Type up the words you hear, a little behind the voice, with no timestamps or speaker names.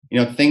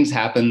things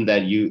happen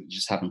that you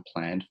just haven't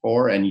planned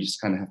for, and you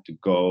just kind of have to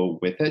go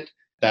with it.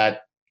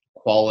 That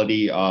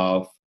quality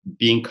of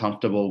being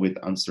comfortable with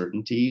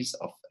uncertainties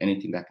of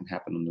anything that can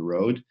happen on the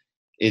road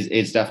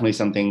is definitely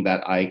something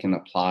that I can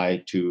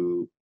apply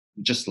to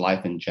just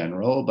life in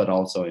general, but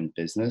also in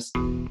business.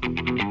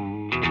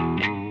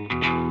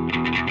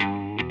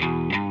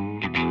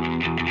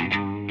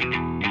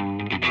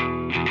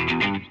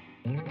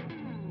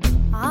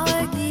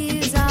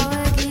 عواجيز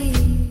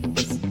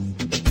عواجيز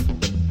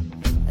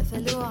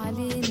قفلوا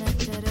علينا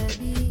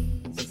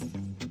الترابيز.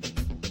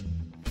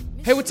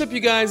 Hey, what's up, you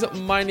guys?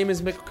 My name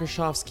is Mikkel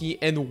Krashovsky,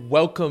 and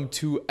welcome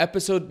to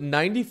episode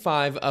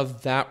 95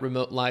 of That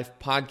Remote Life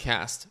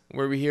podcast,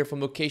 where we hear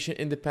from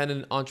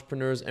location-independent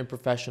entrepreneurs and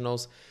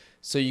professionals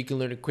so you can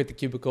learn to quit the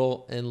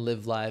cubicle and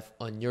live life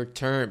on your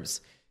terms.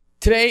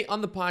 Today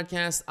on the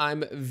podcast,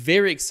 I'm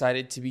very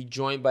excited to be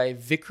joined by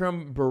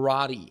Vikram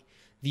Bharati,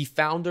 the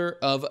founder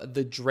of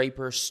the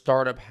Draper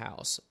Startup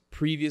House,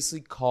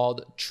 previously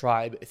called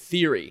Tribe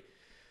Theory.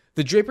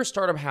 The Draper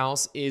Startup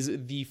House is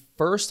the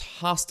first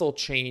hostel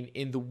chain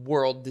in the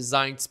world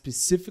designed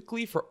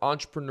specifically for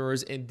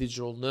entrepreneurs and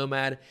digital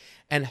nomad,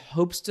 and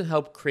hopes to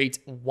help create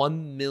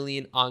 1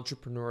 million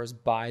entrepreneurs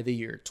by the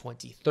year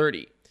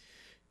 2030.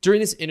 During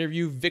this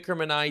interview,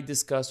 Vikram and I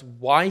discuss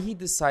why he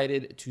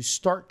decided to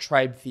start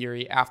Tribe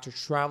Theory after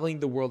traveling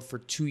the world for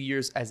 2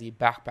 years as a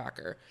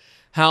backpacker,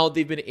 how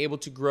they've been able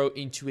to grow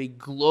into a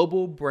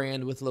global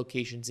brand with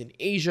locations in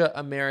Asia,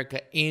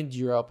 America, and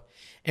Europe,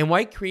 and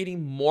why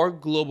creating more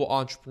global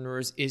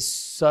entrepreneurs is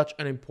such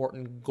an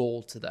important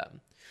goal to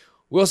them.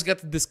 We also got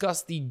to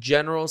discuss the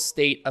general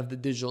state of the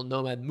digital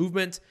nomad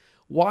movement,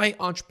 why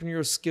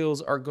entrepreneurial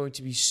skills are going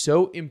to be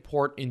so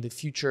important in the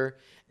future,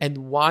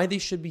 and why they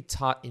should be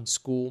taught in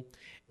school.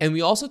 And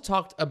we also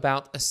talked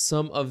about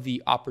some of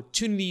the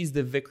opportunities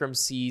that Vikram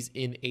sees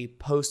in a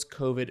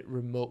post-COVID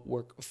remote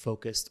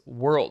work-focused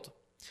world.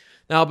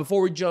 Now,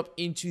 before we jump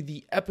into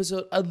the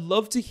episode, I'd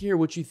love to hear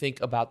what you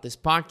think about this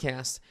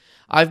podcast.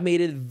 I've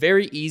made it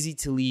very easy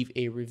to leave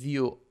a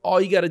review.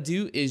 All you got to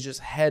do is just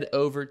head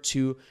over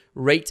to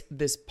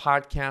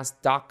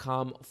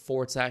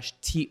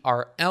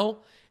ratethispodcast.com/TRL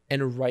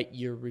and write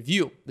your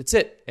review. That's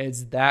it.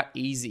 It's that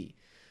easy.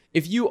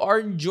 If you are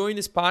enjoying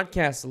this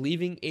podcast,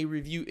 leaving a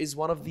review is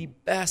one of the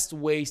best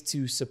ways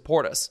to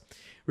support us.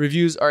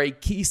 Reviews are a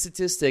key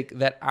statistic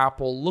that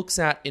Apple looks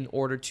at in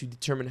order to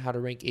determine how to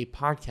rank a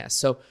podcast.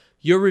 So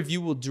your review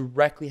will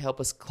directly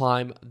help us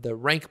climb the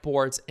rank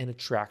boards and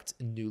attract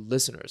new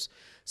listeners.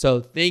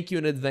 So thank you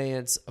in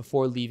advance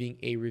for leaving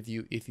a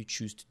review if you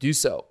choose to do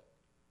so.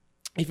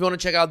 If you want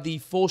to check out the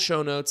full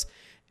show notes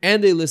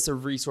and a list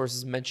of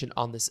resources mentioned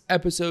on this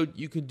episode,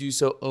 you can do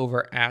so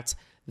over at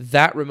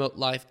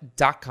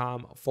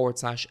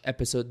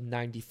thatremotelife.com/episode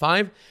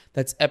 95.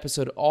 That's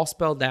episode all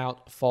spelled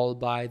out, followed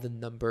by the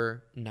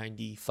number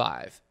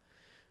 95.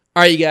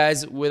 All right, you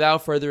guys,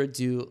 without further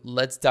ado,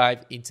 let's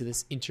dive into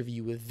this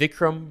interview with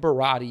Vikram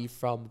Bharati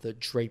from the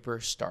Draper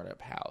Startup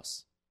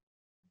House.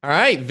 All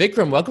right,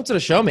 Vikram, welcome to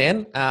the show,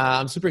 man.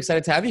 I'm super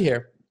excited to have you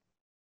here.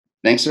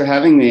 Thanks for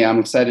having me. I'm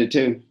excited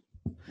too.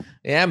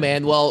 Yeah,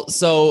 man. Well,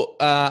 so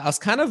I was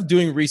kind of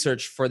doing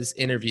research for this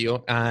interview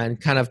and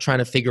kind of trying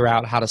to figure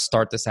out how to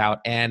start this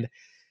out. And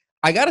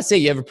I got to say,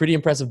 you have a pretty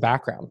impressive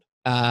background.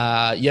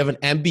 You have an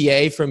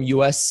MBA from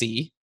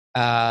USC.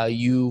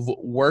 You've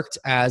worked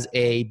as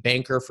a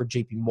banker for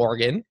JP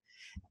Morgan,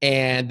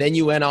 and then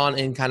you went on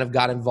and kind of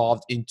got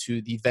involved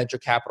into the venture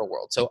capital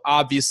world. So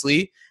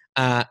obviously,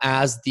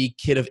 as the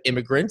kid of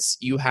immigrants,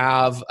 you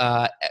have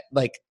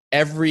like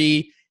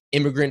every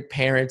immigrant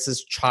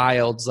parent's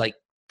child's like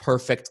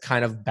perfect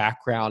kind of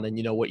background and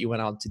you know what you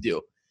went on to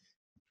do.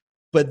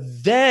 But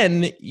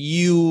then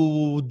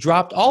you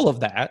dropped all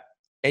of that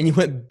and you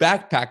went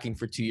backpacking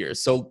for 2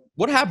 years. So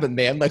what happened,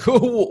 man? Like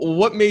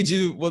what made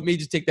you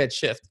take that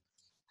shift?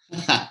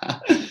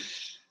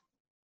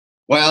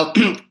 Well,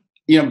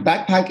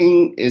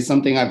 backpacking is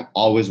something I've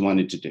always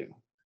wanted to do,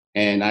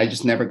 and I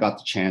just never got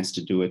the chance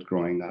to do it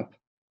growing up.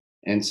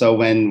 And so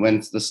when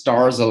the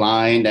stars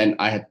aligned and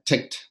I had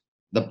ticked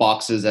the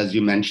boxes, as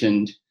you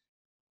mentioned,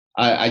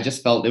 I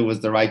just felt it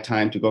was the right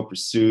time to go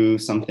pursue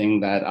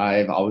something that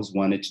I've always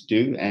wanted to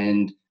do.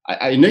 And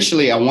I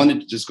initially wanted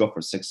to just go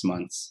for 6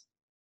 months,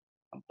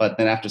 but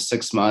then after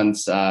 6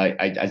 months,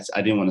 I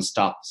didn't want to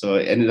stop. So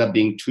it ended up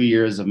being 2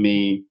 years of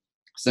me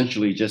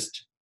essentially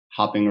just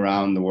hopping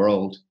around the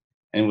world,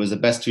 and it was the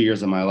best 2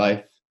 years of my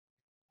life.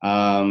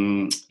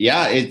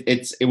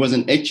 It was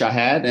an itch I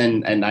had,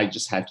 and I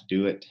just had to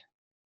do it.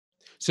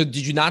 So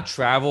did you not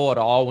travel at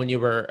all when you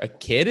were a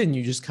kid, and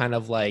you just kind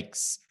of like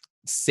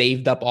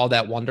saved up all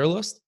that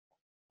wanderlust?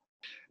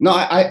 No,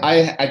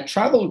 I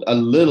traveled a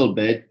little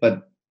bit,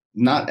 but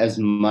not as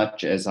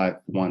much as I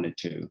wanted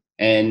to,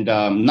 and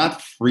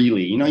not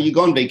freely. You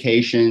go on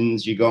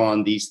vacations, you go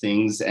on these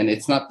things, and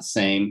it's not the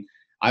same.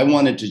 I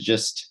wanted to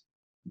just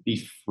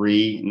be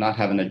free, not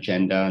have an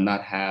agenda,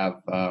 not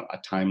have a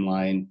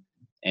timeline,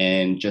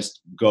 and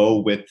just go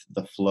with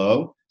the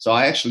flow. So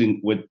I actually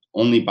would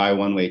only buy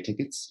one-way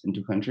tickets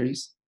into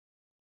countries.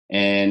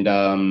 and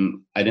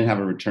I didn't have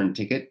a return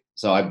ticket.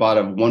 So I bought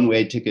a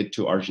one-way ticket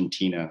to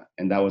Argentina,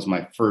 and that was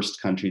my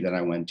first country that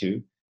I went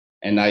to.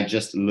 And I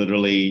just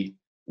literally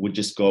would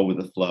just go with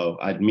the flow.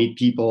 I'd meet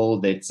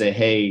people, they'd say,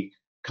 "Hey,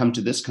 come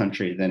to this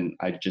country." Then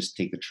I'd just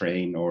take the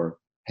train or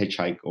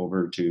hitchhike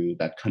over to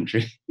that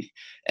country.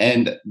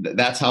 And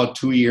that's how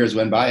 2 years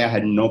went by. I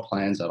had no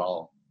plans at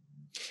all.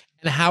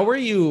 And how were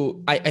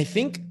you? I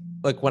think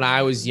like when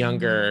I was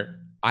younger,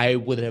 I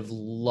would have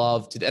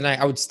loved to, and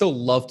I would still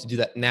love to do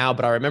that now.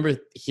 But I remember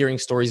hearing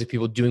stories of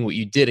people doing what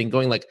you did and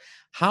going like,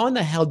 how in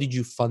the hell did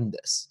you fund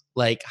this?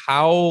 Like,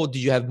 how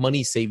did you have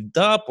money saved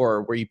up,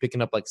 or were you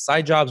picking up like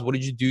side jobs? What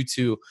did you do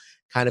to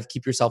kind of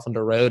keep yourself on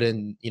the road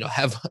and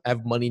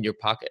have money in your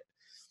pocket?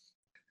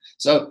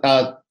 So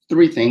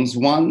three things.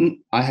 One,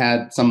 I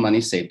had some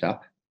money saved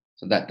up,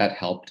 so that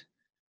helped.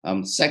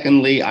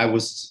 Secondly, I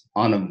was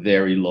on a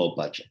very low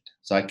budget,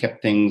 so I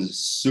kept things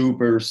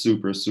super,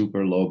 super,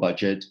 super low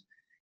budget.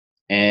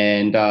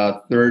 And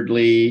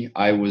thirdly,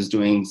 I was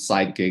doing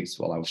side gigs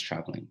while I was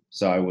traveling.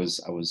 So I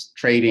was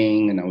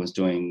trading, and I was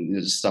doing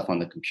just stuff on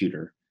the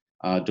computer,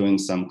 doing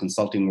some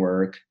consulting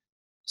work.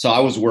 So I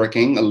was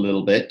working a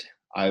little bit.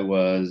 I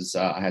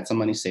had some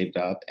money saved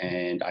up,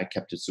 and I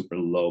kept it super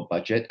low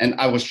budget. And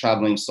I was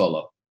traveling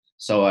solo,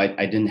 so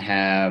I didn't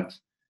have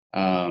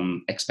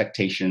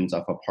expectations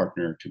of a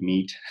partner to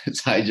meet.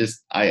 So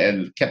I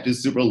had kept it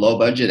super low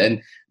budget,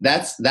 and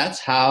that's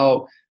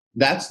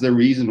the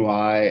reason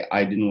why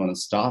I didn't want to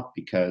stop,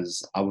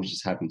 because I was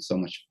just having so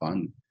much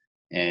fun.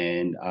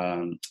 And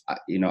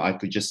I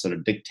could just sort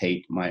of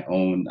dictate my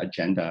own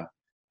agenda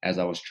as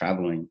I was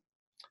traveling.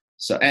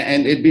 So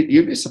and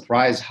you'd be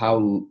surprised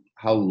how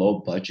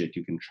low budget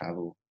you can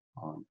travel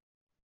on.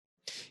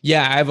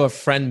 Yeah, I have a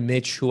friend,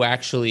 Mitch, who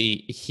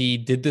actually he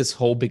did this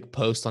whole big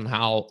post on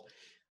how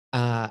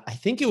I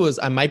think it was,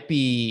 I might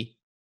be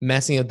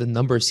messing up the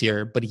numbers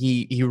here, but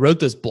he wrote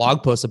this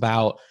blog post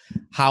about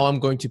how I'm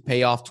going to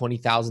pay off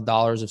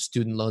 $20,000 of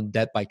student loan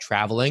debt by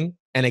traveling.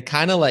 And it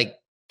kind of like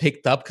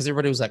picked up because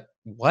everybody was like,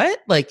 what?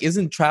 Like,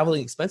 isn't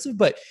traveling expensive?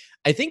 But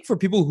I think for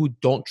people who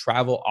don't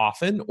travel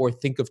often or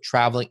think of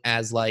traveling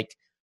as like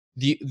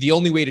the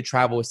only way to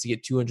travel is to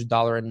get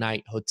 $200 a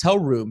night hotel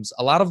rooms,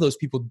 a lot of those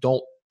people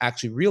don't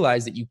actually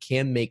realize that you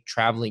can make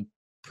traveling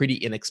pretty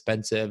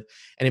inexpensive.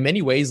 And in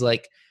many ways,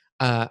 like,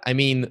 I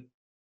mean,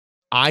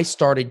 I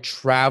started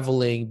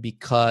traveling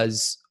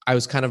because I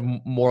was kind of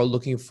more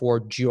looking for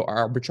geo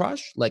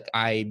arbitrage. Like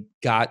I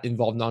got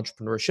involved in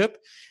entrepreneurship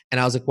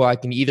and I was like, well, I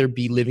can either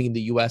be living in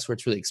the US where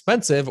it's really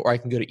expensive, or I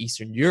can go to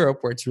Eastern Europe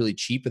where it's really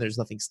cheap and there's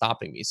nothing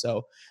stopping me.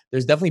 So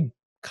there's definitely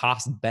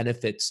cost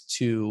benefits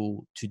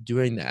to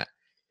doing that.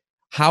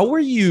 How were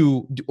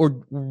you,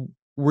 or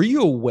were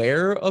you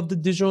aware of the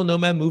digital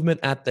nomad movement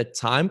at the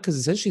time? Because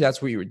essentially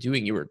that's what you were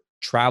doing. You were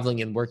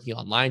traveling and working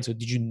online. So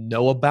did you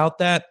know about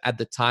that at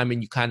the time,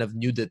 and you kind of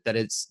knew that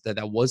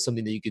was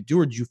something that you could do,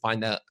 or did you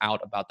find that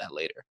out about that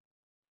later?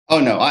 Oh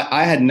no,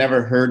 I had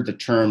never heard the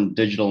term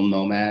digital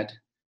nomad.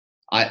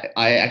 I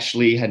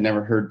actually had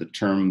never heard the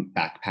term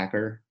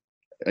backpacker,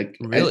 like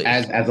Really?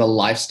 as a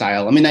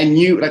lifestyle. I mean, I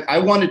knew, like, I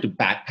wanted to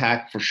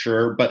backpack for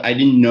sure, but I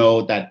didn't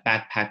know that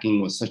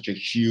backpacking was such a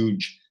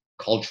huge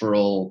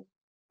cultural,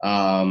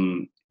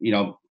 um, you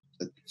know,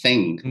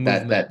 thing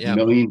that Movement. Yeah.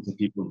 millions of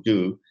people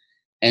do.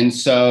 And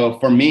so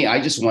for me, I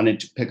just wanted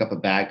to pick up a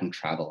bag and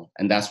travel,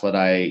 and that's what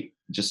I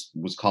just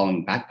was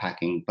calling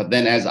backpacking. But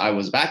then as I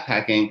was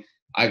backpacking,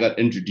 I got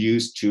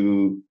introduced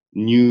to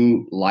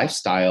new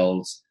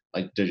lifestyles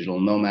like digital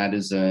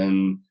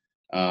nomadism,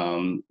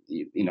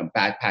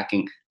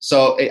 backpacking.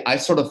 So I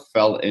sort of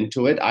fell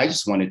into it. I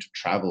just wanted to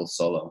travel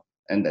solo,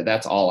 and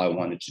that's all I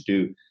wanted to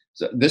do.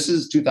 So this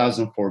is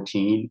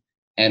 2014,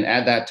 and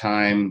at that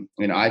time,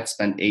 I'd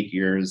spent 8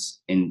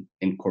 years in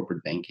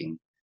corporate banking,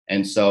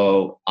 and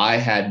so I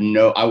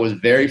was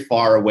very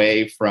far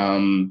away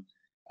from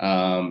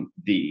the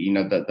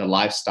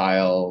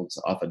lifestyles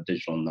of a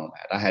digital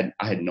nomad. I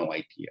had no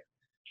idea.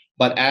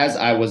 But as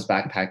I was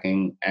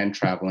backpacking and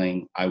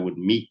traveling, I would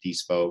meet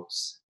these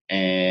folks.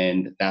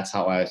 And that's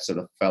how I sort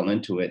of fell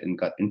into it and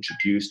got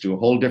introduced to a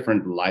whole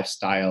different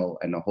lifestyle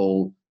and a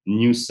whole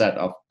new set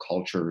of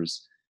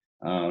cultures,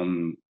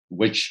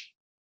 which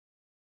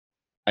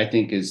I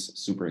think is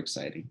super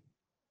exciting.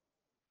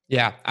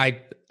 Yeah,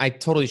 I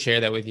totally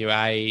share that with you.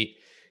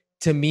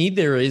 To me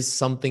there is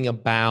something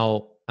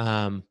about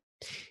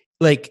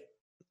like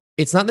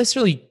it's not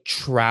necessarily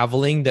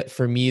traveling that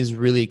for me is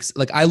really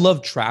like I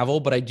love travel,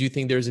 but I do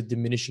think there's a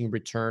diminishing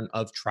return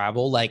of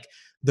travel. Like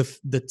the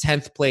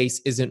 10th place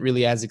isn't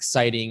really as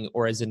exciting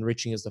or as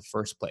enriching as the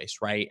first place,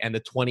 right? And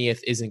the 20th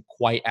isn't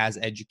quite as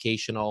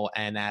educational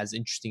and as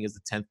interesting as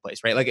the 10th place,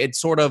 right? Like it's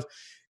sort of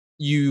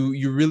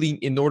you really,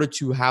 in order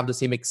to have the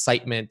same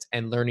excitement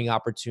and learning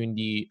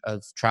opportunity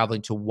of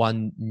traveling to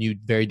one new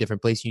very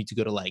different place, you need to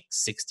go to like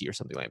 60 or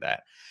something like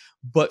that.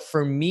 But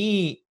for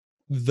me,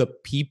 the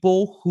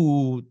people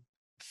who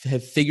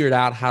have figured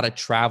out how to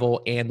travel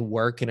and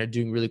work and are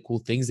doing really cool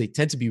things, they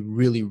tend to be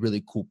really,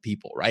 really cool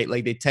people, right?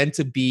 Like they tend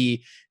to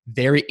be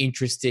very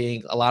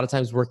interesting, a lot of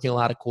times working a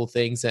lot of cool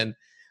things. And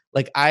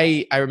Like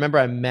I remember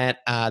I met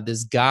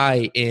this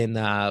guy in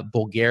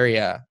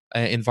Bulgaria,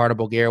 in Varna,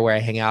 Bulgaria, where I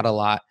hang out a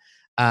lot,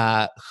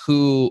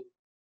 who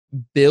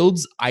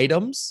builds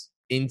items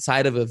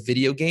inside of a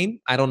video game.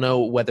 I don't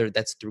know whether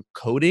that's through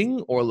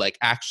coding or like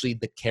actually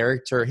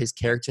his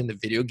character in the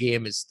video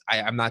game is,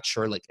 I'm not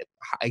sure like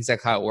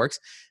exactly how it works,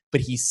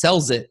 but he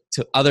sells it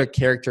to other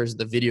characters in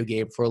the video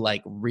game for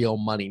like real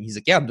money. And he's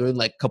like, yeah, I'm doing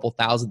like a couple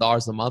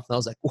 $1,000s a month. And I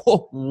was like,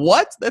 whoa,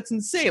 what? That's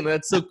insane.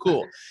 That's so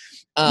cool.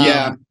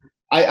 Yeah,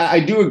 I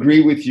do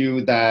agree with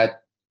you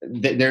that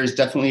there's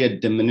definitely a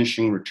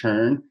diminishing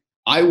return.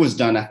 I was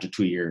done after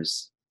 2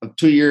 years.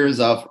 2 years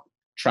of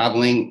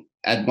traveling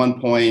at one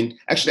point.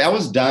 Actually, I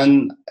was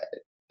done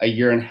a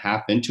year and a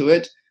half into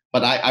it,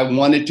 but I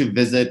wanted to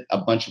visit a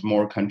bunch of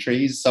more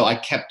countries. So I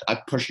kept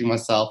pushing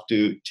myself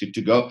to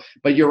go.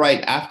 But you're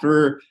right.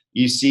 After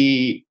you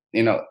see,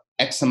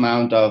 X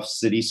amount of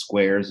city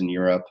squares in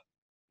Europe,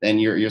 then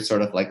you're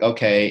sort of like,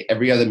 okay,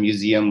 every other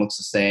museum looks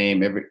the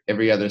same.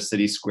 Every other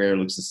city square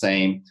looks the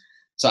same.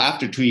 So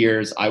after 2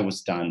 years, I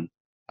was done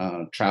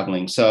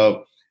traveling.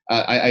 So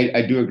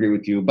I do agree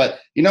with you. But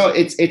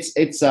it's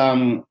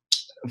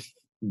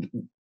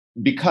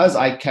because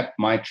I kept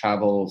my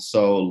travel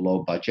so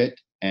low budget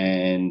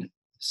and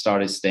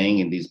started staying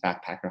in these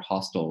backpacker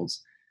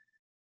hostels.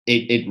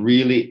 It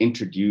really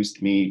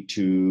introduced me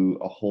to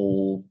a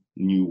whole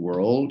new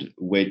world,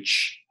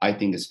 which I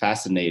think is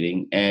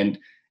fascinating. And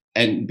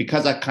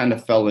because I kind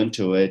of fell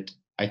into it,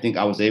 I think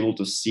I was able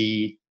to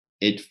see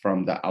it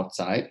from the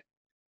outside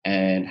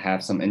and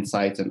have some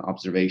insights and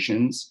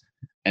observations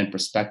and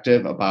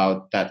perspective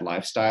about that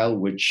lifestyle,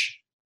 which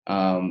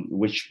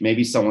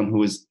maybe someone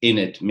who is in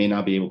it may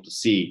not be able to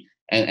see.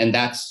 And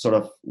that's sort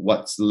of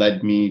what's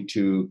led me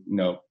to,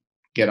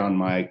 get on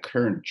my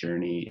current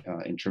journey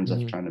in terms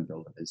of trying to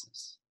build a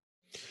business.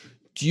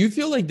 Do you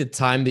feel like the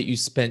time that you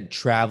spent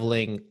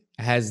traveling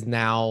has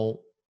now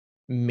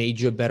made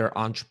you a better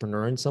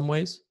entrepreneur in some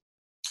ways?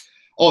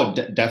 Oh,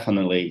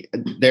 definitely.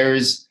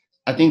 There's,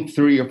 I think,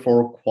 3 or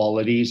 4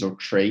 qualities or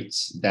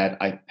traits that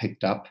I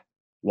picked up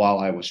while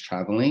I was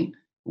traveling,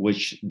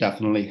 which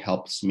definitely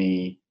helps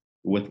me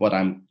with what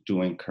I'm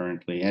doing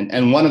currently.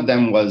 And one of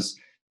them was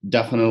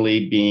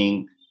definitely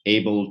being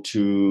able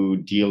to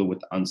deal with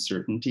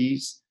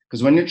uncertainties.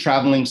 Because when you're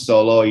traveling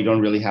solo, you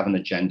don't really have an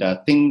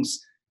agenda.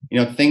 Things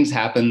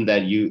happen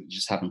that you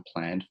just haven't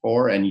planned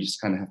for, and you just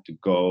kind of have to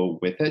go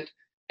with it.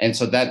 And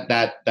so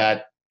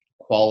that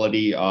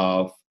quality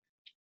of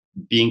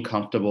being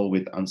comfortable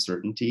with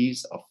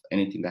uncertainties of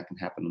anything that can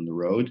happen on the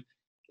road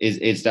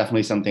is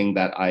definitely something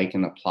that I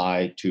can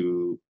apply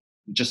to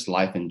just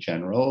life in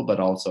general, but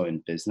also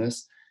in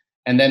business.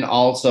 And then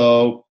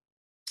also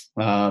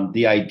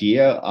the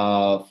idea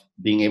of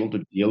being able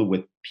to deal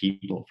with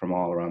people from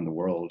all around the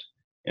world.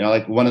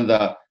 Like one of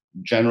the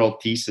general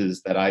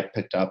theses that I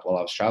picked up while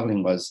I was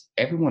traveling was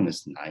everyone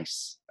is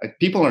nice. Like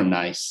people are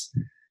nice.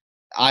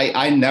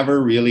 I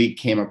never really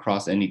came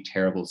across any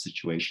terrible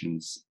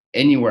situations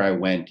anywhere I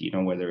went,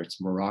 whether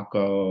it's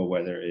Morocco,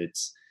 whether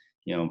it's,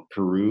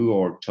 Peru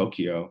or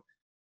Tokyo.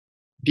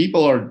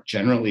 People are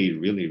generally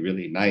really,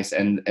 really nice.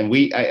 And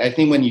I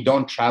think when you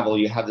don't travel,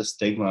 you have the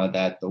stigma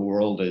that the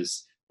world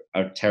is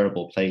a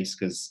terrible place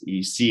because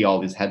you see all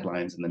these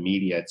headlines in the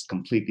media. It's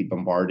completely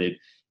bombarded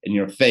in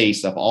your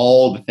face of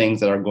all the things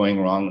that are going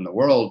wrong in the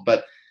world.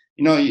 But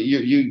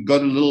you go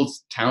to little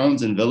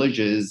towns and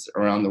villages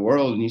around the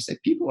world and you say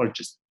people are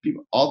just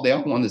people, they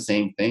all want the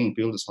same thing.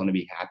 People just want to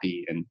be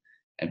happy and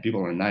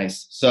people are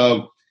nice.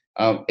 So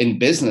in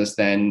business,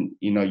 then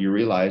you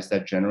realize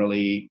that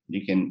generally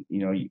you can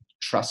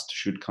trust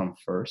should come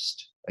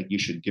first. Like you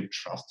should give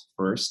trust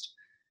first,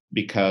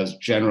 because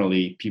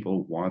generally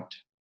people want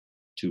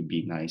to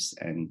be nice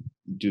and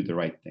do the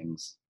right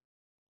things.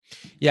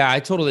 Yeah, I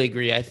totally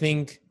agree. I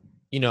think,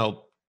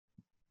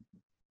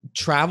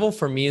 travel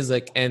for me is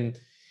like, and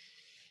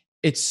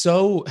it's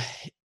so,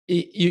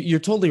 you're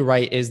totally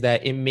right, is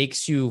that it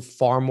makes you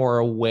far more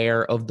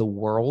aware of the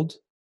world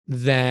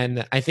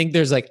than I think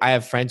there's like, I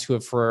have friends who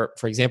have, for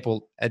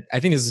example, I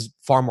think this is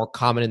far more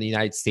common in the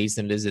United States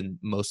than it is in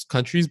most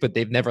countries, but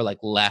they've never like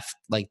left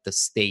like the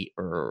state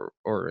or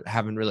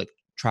haven't really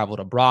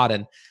traveled abroad.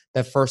 And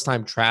that first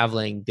time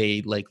traveling,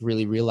 they like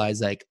really realize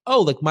like,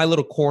 oh, like my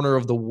little corner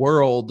of the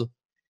world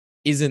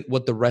isn't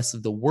what the rest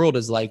of the world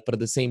is like. But at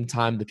the same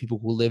time, the people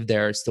who live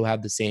there still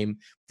have the same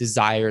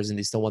desires and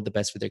they still want the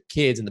best for their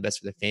kids and the best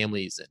for their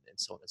families and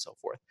so on and so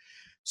forth.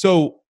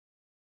 So,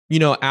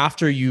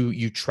 after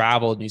you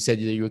traveled and you said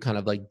that you were kind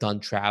of like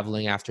done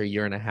traveling after a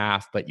year and a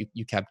half, but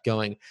you kept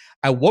going.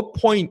 At what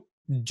point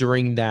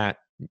during that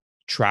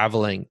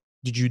traveling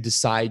did you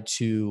decide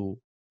to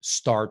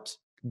start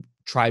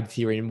Tribe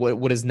Theory and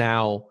what is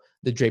now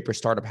the Draper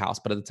Startup House,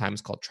 but at the time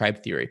it's called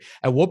Tribe Theory?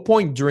 At what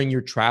point during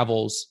your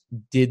travels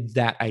did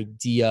that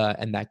idea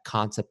and that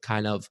concept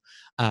kind of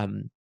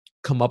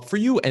come up for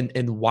you,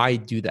 and why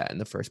do that in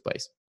the first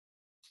place?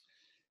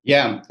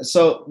 Yeah.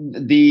 So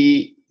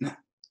the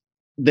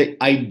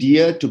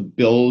idea to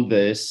build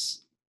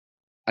this,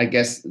 I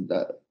guess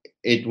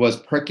it was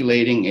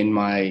percolating in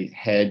my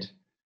head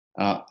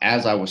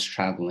as I was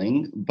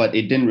traveling, but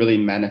it didn't really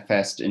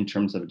manifest in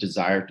terms of a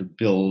desire to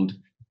build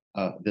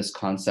this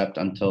concept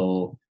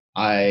until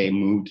I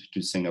moved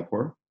to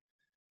Singapore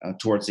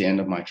towards the end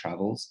of my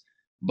travels.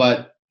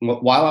 But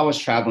while I was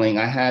traveling,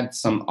 I had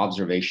some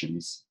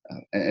observations,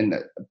 and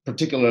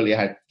particularly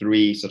I had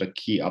three sort of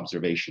key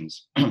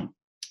observations.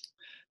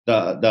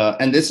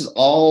 And this is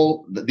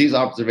all, these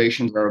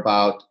observations are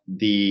about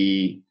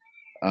the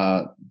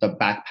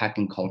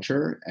backpacking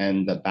culture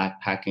and the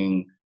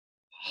backpacking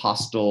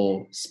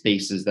hostel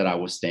spaces that I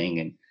was staying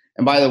in.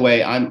 And by the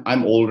way,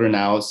 I'm older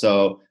now,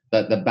 so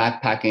the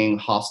backpacking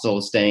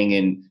hostel, staying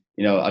in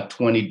a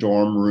 20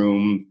 dorm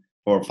room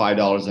for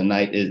 $5 a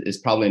night is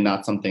probably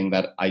not something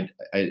that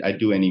I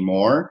do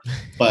anymore.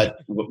 But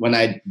when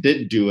I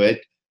did do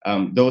it,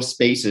 those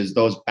spaces,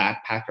 those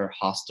backpacker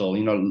hostel,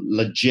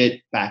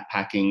 legit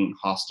backpacking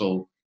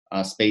hostel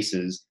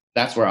spaces,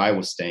 that's where I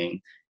was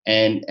staying.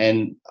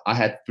 And I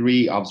had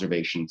three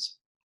observations.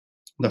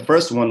 The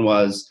first one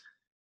was,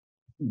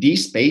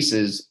 these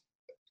spaces,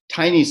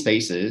 tiny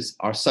spaces,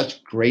 are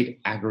such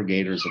great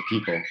aggregators of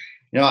people.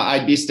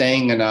 I'd be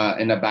staying in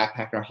a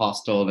backpacker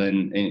hostel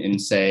in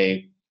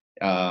say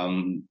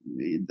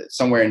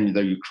somewhere in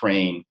the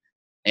Ukraine,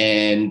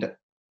 and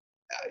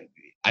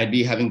I'd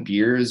be having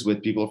beers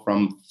with people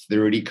from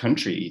 30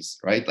 countries,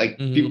 right? Like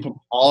people from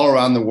all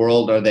around the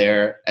world are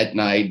there at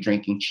night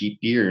drinking cheap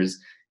beers,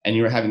 and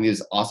you're having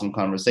these awesome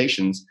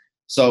conversations.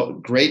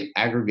 So great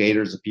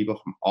aggregators of people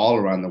from all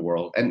around the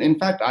world. And in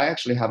fact, I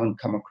actually haven't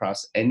come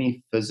across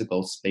any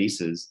physical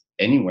spaces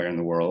anywhere in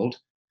the world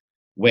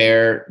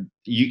where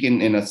you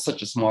can, in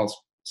such a small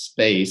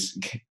space,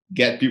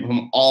 get people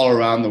from all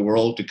around the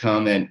world to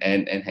come and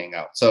hang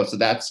out. So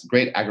that's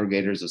great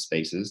aggregators of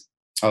spaces,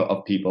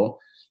 of people.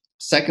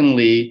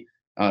 Secondly,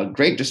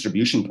 great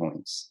distribution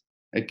points.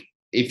 Like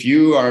if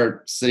you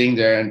are sitting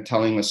there and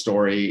telling a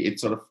story,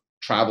 it sort of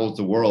travels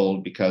the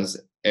world because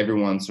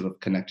everyone's sort of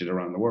connected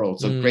around the world.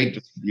 So great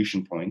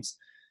distribution points.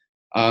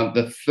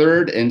 The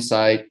third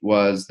insight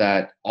was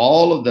that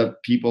all of the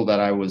people that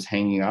I was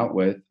hanging out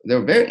with, they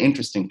were very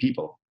interesting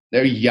people.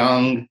 They're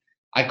young.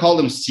 I call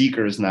them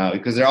seekers now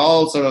because they're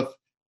all sort of,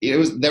 they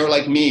were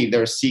like me.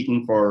 They're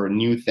seeking for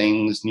new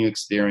things, new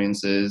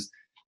experiences.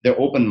 They're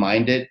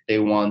open-minded. They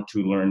want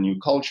to learn new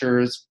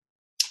cultures.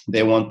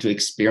 They want to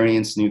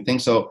experience new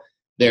things. So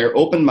they're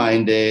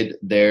open-minded.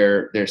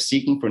 They're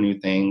seeking for new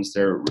things.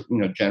 They're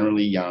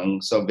generally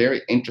young. So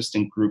very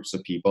interesting groups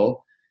of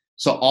people.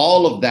 So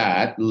all of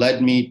that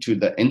led me to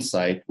the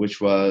insight, which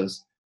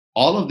was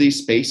all of these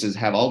spaces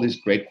have all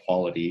these great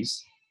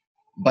qualities,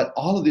 but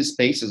all of these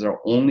spaces are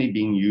only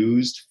being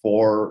used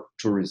for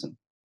tourism.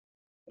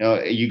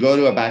 You go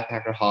to a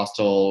backpacker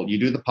hostel, you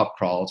do the pub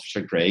crawls,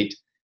 which are great.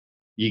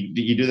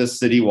 You do the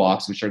city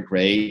walks, which are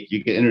great.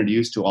 You get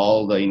introduced to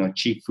all the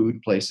cheap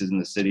food places in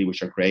the city,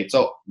 which are great.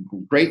 So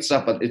great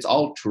stuff, but it's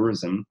all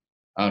tourism,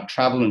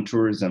 travel and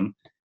tourism.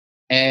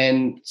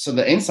 And so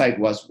the insight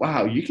was,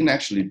 wow, you can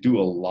actually do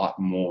a lot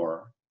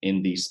more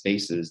in these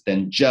spaces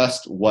than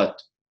just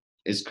what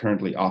is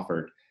currently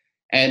offered.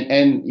 And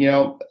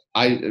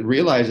I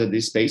realized that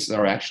these spaces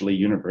are actually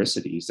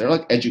universities. They're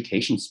like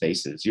education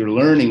spaces. You're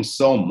learning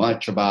so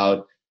much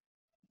about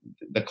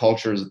the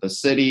cultures of the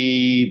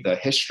city, the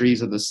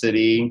histories of the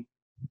city.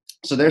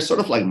 So they're sort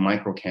of like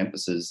micro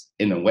campuses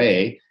in a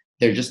way.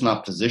 They're just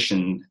not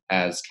positioned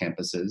as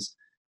campuses.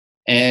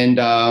 And,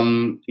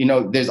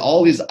 there's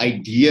all these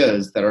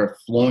ideas that are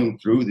flowing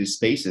through these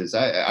spaces.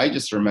 I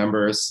just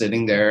remember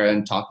sitting there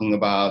and talking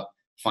about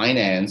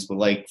finance with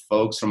like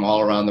folks from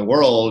all around the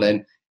world.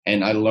 And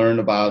I learned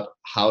about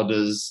how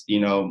does,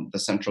 the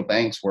central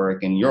banks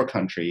work in your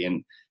country.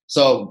 And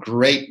so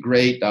great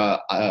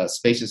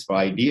spaces for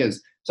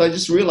ideas. So I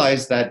just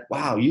realized that,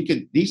 wow,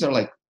 these are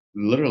like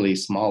literally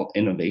small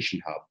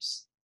innovation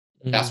hubs.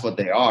 That's what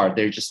they are.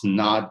 They're just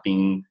not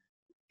being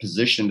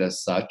positioned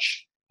as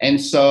such. And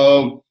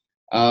so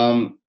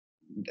in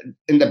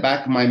the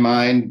back of my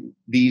mind,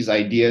 these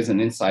ideas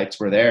and insights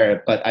were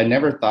there, but I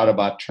never thought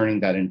about turning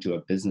that into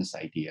a business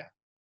idea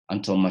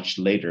until much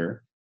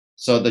later.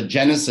 So the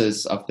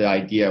genesis of the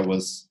idea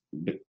was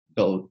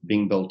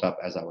being built up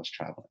as I was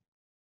traveling.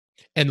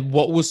 And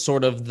what was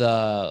sort of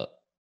the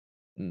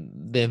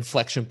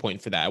inflection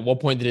point for that? At what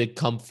point did it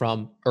come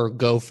from or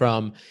go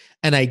from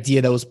an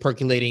idea that was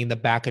percolating in the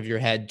back of your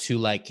head to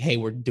like, hey,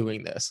 we're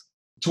doing this?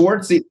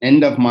 Towards the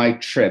end of my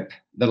trip,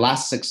 the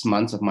last 6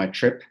 months of my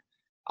trip,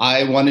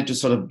 I wanted to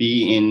sort of I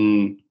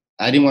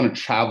didn't want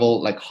to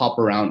travel, like hop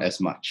around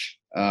as much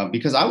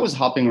because I was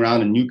hopping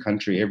around a new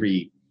country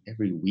every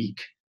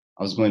week.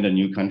 I was going to a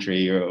new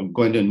country or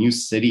going to a new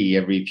city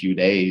every few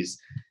days.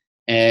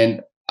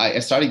 And I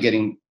started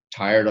getting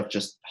tired of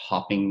just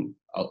hopping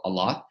a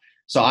lot.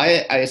 So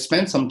I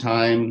spent some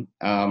time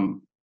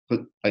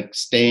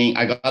staying.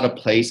 I got a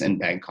place in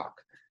Bangkok.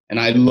 And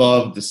I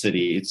love the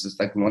city. It's just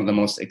like one of the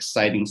most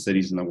exciting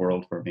cities in the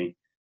world for me.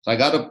 So I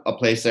got a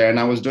place there, and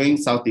I was doing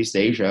Southeast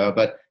Asia.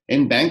 But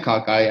in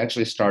Bangkok, I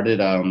actually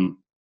started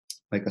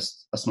like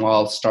a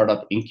small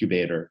startup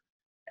incubator.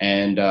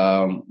 And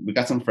we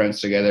got some friends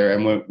together,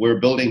 and we're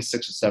building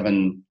 6 or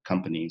 7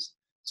 companies.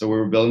 So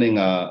we're building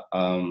a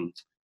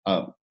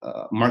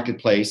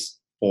marketplace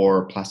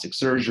for plastic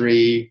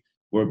surgery.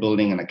 We're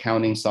building an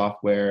accounting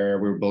software.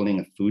 We're building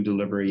a food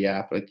delivery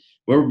app. Like,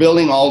 we're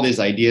building all these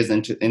ideas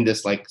in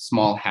this like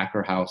small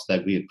hacker house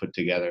that we had put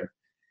together.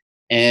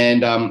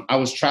 And I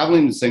was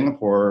traveling to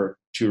Singapore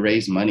to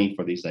raise money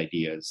for these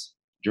ideas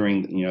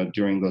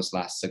during those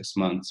last 6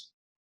 months.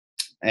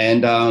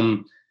 And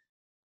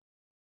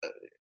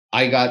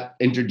I got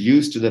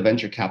introduced to the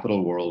venture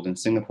capital world in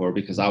Singapore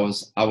because I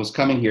was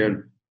coming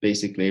here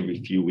basically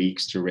every few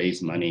weeks to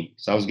raise money.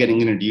 So I was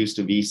getting introduced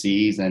to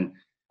VCs, and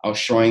I was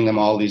showing them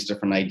all these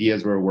different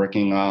ideas we're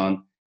working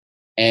on.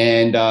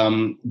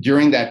 And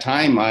during that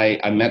time,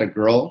 I met a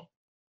girl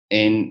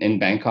in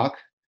Bangkok,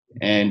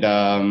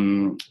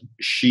 and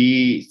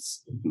she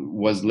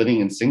was living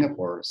in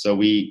Singapore. So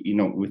we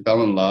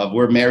fell in love.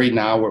 We're married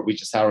now. We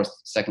just had our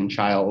second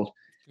child.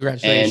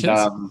 Congratulations.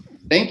 And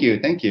thank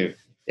you.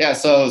 Yeah,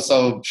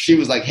 so she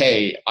was like,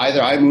 hey,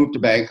 either I move to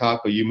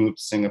Bangkok or you move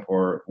to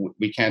Singapore.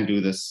 We can't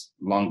do this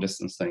long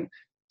distance thing.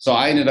 So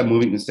I ended up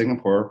moving to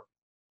Singapore.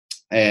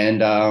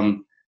 And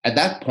at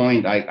that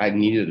point, I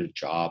needed a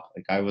job.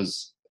 Like, I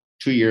was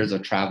 2 years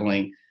of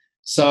traveling.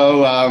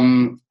 So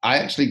I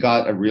actually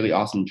got a really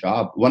awesome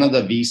job. One of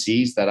the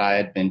VCs that I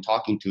had been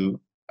talking to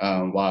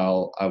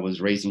while I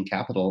was raising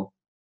capital,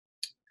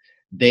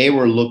 they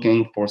were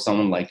looking for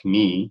someone like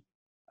me,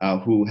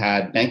 who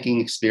had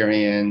banking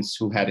experience,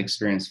 who had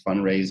experience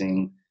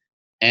fundraising,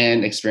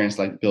 and experience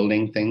like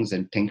building things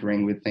and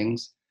tinkering with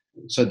things.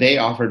 So they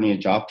offered me a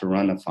job to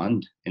run a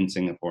fund in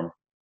Singapore.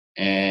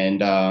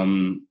 And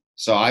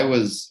so I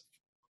was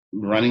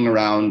running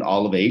around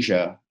all of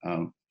Asia,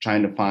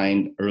 trying to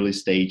find early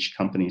stage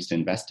companies to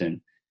invest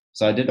in.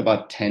 So I did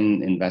about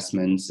 10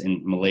 investments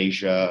in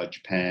Malaysia,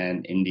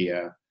 Japan,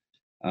 India,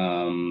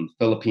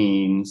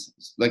 Philippines,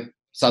 like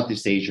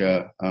Southeast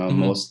Asia,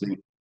 mostly.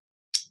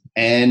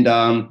 And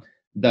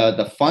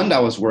the fund I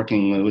was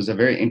working with, it was a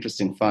very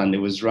interesting fund. It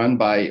was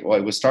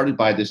started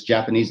by this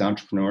Japanese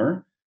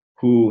entrepreneur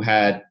who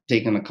had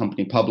taken a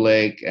company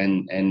public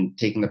and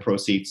taken the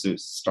proceeds to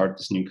start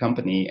this new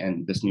company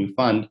and this new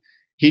fund.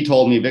 He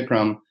told me,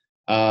 Vikram,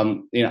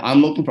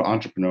 I'm looking for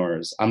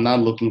entrepreneurs. I'm not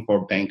looking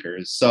for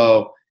bankers.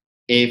 So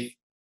if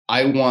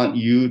I want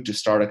you to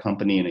start a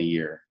company in a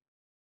year.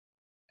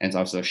 And so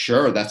I was like,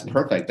 sure, that's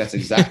perfect. That's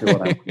exactly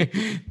what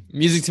I'm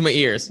Music to my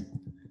ears.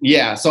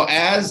 Yeah. So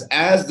as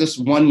this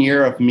 1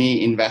 year of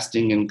me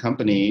investing in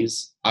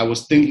companies, I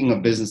was thinking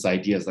of business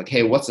ideas like,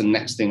 hey, what's the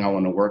next thing I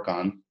want to work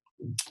on?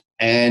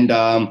 And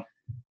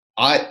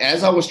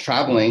as I was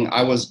traveling,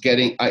 I was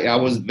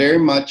very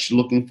much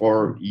looking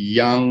for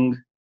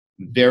young,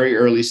 very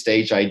early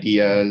stage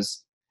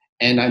ideas.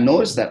 And I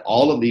noticed that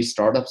all of these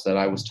startups that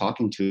I was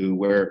talking to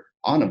were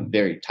on a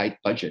very tight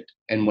budget.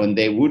 And when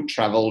they would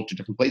travel to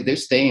different places, they're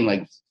staying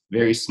like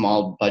very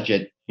small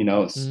budget,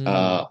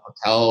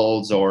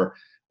 hotels or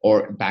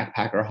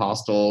backpacker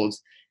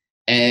hostels.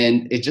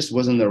 And it just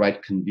wasn't the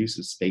right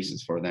conducive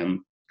spaces for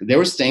them. They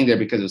were staying there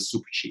because it was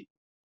super cheap.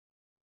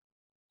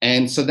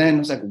 And so then I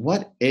was like,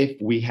 what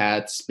if we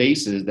had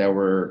spaces that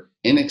were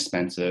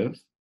inexpensive,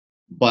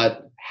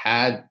 but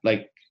had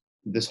like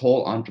this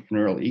whole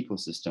entrepreneurial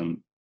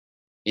ecosystem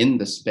in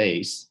the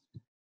space?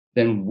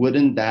 Then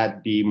wouldn't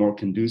that be more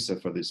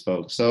conducive for these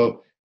folks?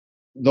 So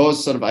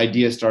those sort of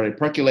ideas started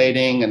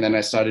percolating, and then I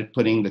started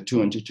putting the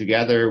two and two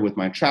together with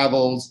my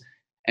travels.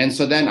 And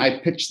so then I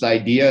pitched the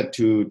idea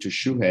to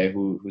Shuhei,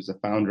 who's the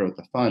founder of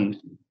the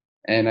fund.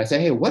 And I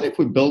said, hey, what if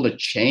we build a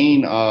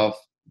chain of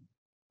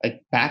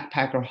like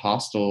backpacker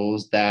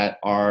hostels that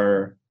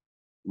are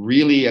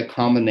really a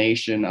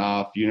combination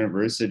of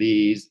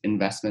universities,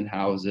 investment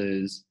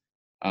houses,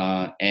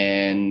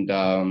 and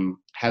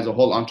has a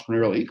whole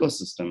entrepreneurial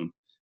ecosystem?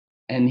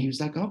 And he was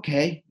like,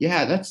 okay,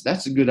 yeah,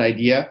 that's a good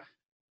idea.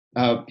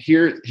 He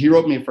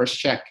wrote me a first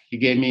check. He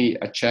gave me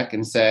a check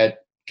and said,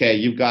 okay,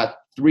 you've got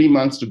 3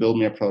 months to build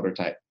me a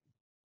prototype.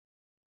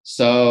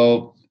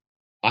 So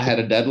I had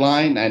a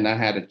deadline and I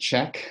had a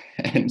check.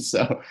 And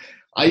so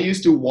I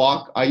used to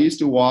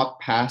walk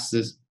past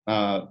this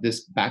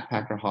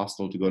backpacker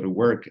hostel to go to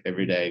work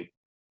every day.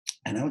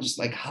 And I was just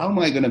like, how am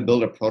I going to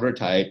build a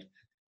prototype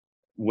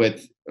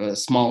with a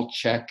small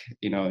check,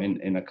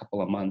 in a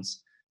couple of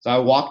months? So I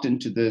walked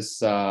into the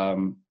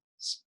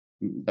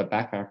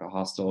backpacker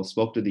hostel,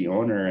 spoke to the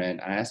owner,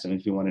 and I asked him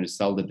if he wanted to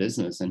sell the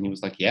business. And he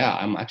was like, yeah,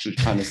 I'm actually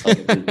trying to sell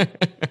the business.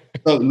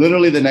 So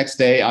literally the next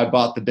day I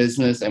bought the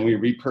business and we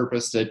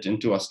repurposed it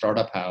into a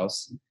startup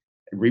house,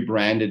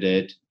 rebranded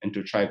it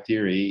into Tribe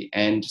Theory,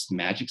 and just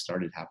magic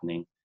started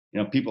happening.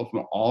 People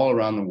from all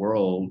around the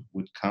world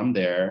would come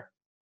there.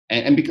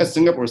 And because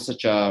Singapore is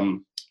such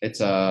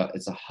it's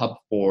a hub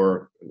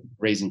for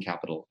raising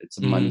capital. It's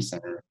a money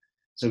center.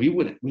 So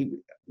we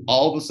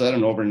all of a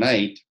sudden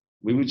overnight,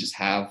 we would just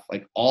have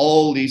like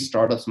all these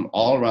startups from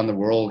all around the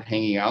world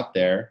hanging out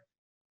there,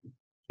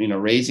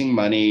 raising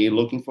money,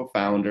 looking for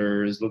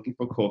founders, looking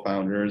for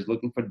co-founders,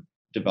 looking for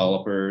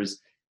developers.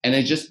 And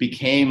it just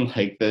became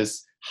like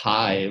this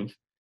hive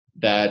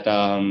that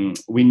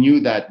we knew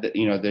that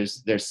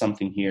there's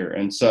something here,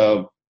 and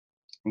so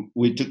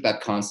we took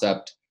that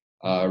concept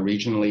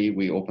regionally.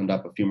 We opened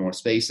up a few more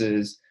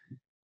spaces,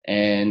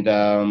 and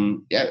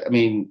yeah, I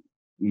mean,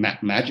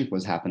 magic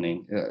was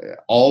happening.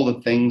 All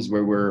the things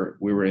where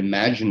we were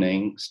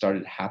imagining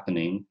started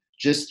happening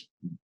just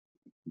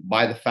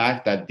by the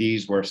fact that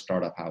these were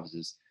startup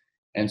houses.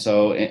 And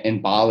so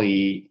in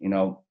Bali,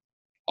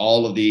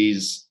 all of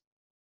these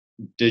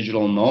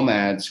digital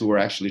nomads who were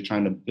actually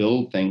trying to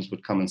build things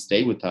would come and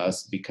stay with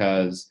us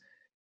because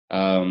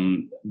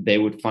they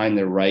would find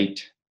the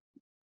right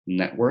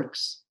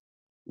networks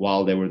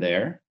while they were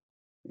there.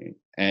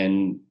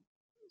 And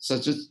so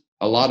it's just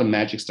a lot of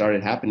magic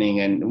started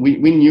happening, and we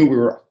knew we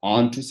were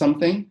onto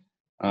something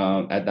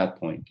at that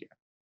point. Yeah.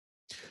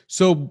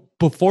 So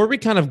before we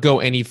kind of go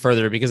any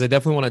further, because I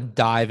definitely want to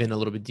dive in a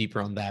little bit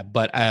deeper on that,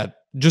 but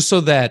just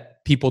so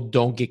that people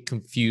don't get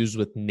confused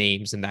with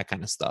names and that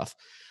kind of stuff.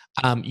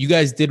 You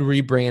guys did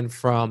rebrand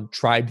from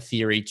Tribe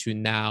Theory to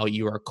now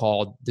you are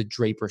called the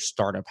Draper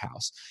Startup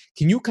House.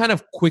 Can you kind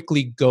of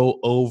quickly go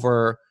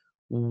over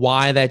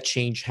why that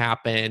change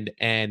happened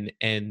and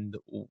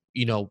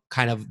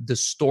kind of the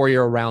story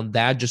around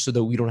that, just so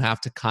that we don't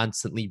have to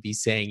constantly be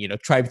saying,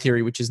 Tribe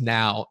Theory, which is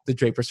now the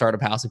Draper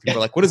Startup House, and people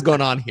are like, what is going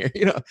on here?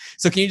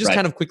 So can you just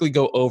kind of quickly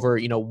go over,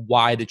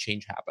 why the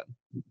change happened?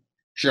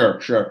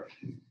 Sure.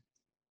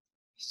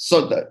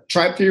 So the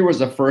Tribe Theory was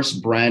the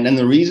first brand, and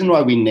the reason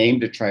why we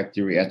named it Tribe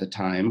Theory at the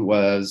time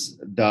was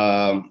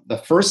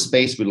the first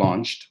space we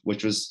launched,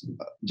 which was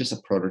just a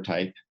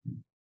prototype.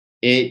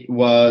 It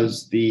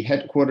was the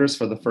headquarters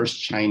for the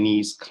first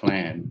Chinese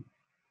clan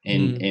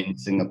in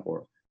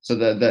Singapore. So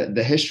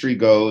the history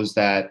goes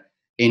that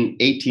in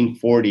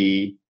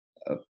 1840,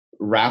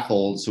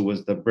 Raffles, who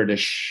was the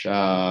British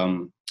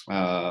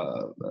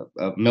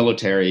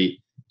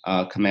military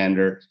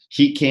commander,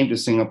 he came to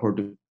Singapore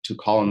to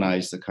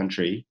colonize the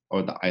country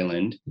or the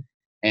island.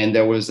 And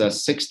there was a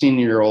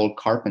 16-year-old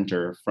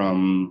carpenter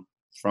from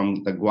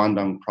the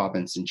Guangdong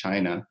province in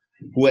China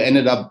who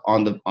ended up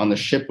on the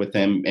ship with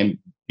him and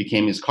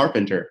became his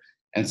carpenter.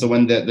 And so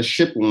when the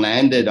ship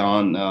landed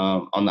on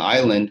the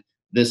island,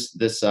 this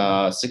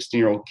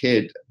 16-year-old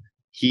kid,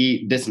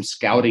 he did some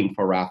scouting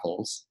for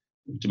Raffles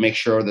to make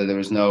sure that there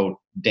was no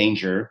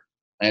danger,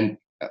 and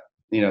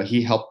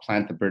he helped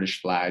plant the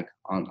British flag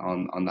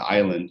on the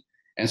island.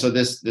 And so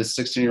this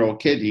 16-year-old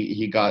kid,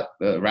 he got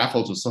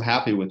Raffles was so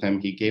happy with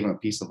him, he gave him a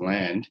piece of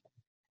land.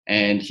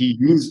 And he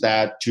used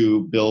that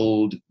to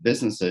build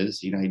businesses.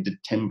 He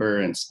did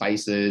timber and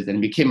spices,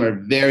 and became a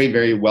very,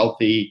 very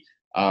wealthy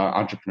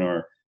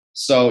entrepreneur.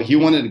 So he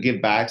wanted to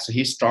give back. So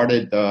he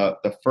started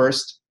the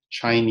first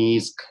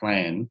Chinese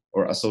clan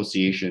or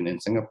association in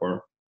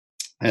Singapore.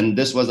 And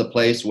this was a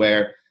place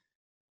where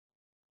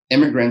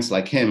immigrants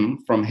like him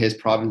from his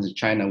province in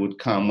China would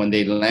come. When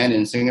they land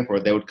in Singapore,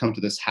 they would come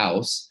to this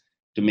house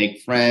to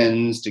make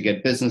friends, to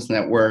get business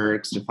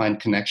networks, to find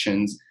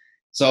connections.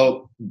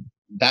 So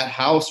that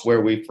house where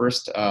we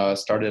first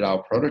started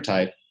our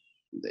prototype,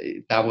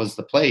 that was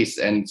the place.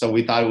 And so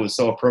we thought it was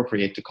so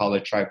appropriate to call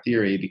it Tribe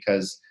Theory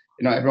because,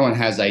 everyone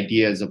has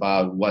ideas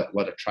about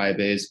what a tribe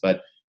is,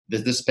 but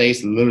this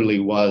space literally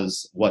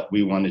was what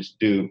we wanted to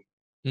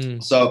do.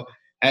 So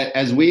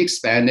as we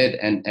expanded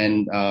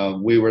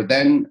and we were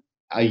then,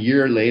 a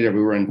year later,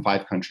 we were in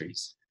 5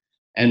 countries.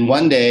 And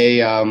one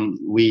day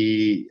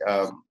we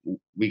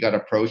got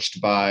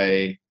approached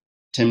by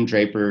Tim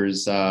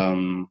Draper's,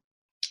 some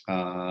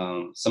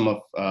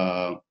of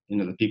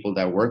the people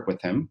that work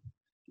with him.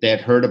 They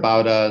had heard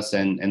about us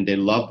and they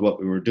loved what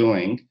we were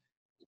doing.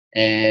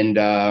 And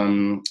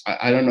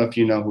I don't know if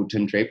you know who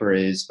Tim Draper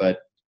is, but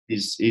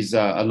he's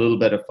a little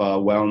bit of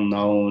a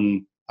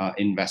well-known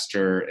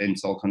investor in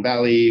Silicon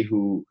Valley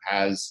who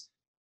has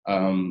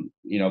a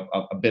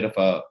bit of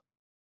a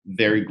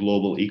very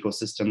global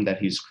ecosystem that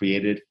he's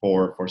created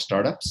for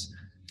startups.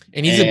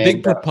 And he's a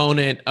big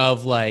proponent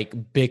of like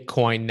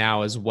Bitcoin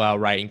now as well,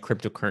 right? And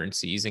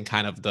cryptocurrencies and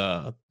kind of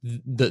the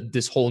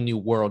this whole new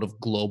world of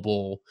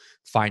global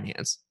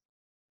finance.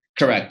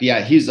 Correct.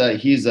 Yeah, he's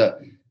a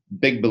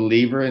big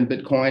believer in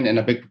Bitcoin and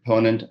a big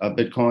proponent of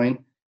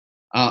Bitcoin.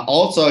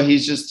 Also,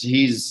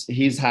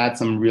 he's had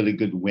some really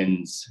good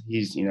wins.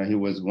 He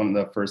was one of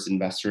the first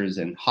investors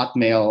in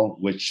Hotmail,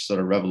 which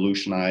sort of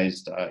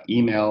revolutionized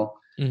email.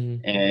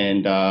 Mm-hmm.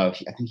 And I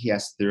think he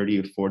has 30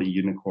 or 40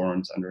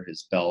 unicorns under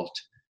his belt.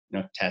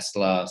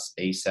 Tesla,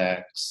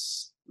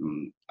 SpaceX,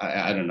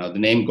 I don't know. The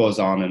name goes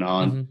on and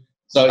on. Mm-hmm.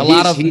 So a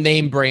lot of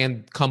name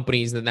brand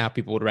companies that now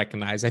people would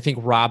recognize. I think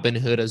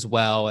Robinhood as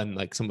well, and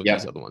like some of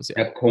these other ones.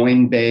 Yeah,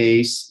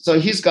 Coinbase. So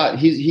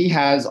he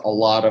has a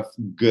lot of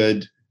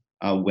good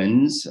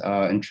wins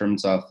in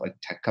terms of like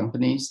tech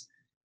companies,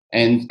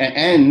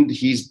 and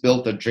he's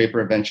built the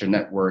Draper Venture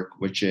Network,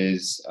 which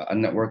is a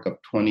network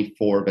of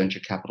 24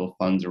 venture capital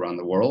funds around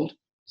the world.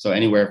 So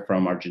anywhere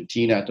from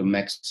Argentina to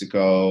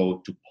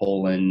Mexico to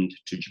Poland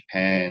to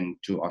Japan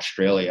to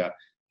Australia,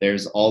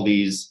 there's all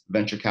these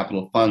venture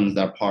capital funds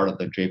that are part of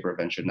the Draper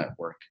Venture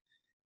Network.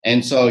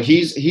 And so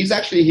he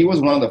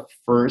was one of the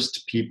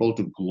first people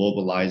to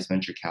globalize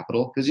venture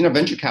capital, because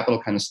venture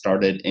capital kind of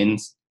started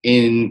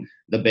in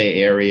the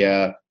Bay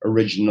Area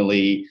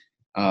originally,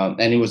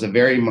 and it was a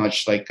very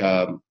much like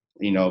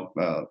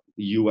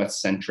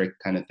U.S. centric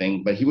kind of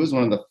thing. But he was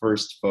one of the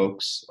first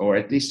folks, or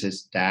at least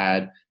his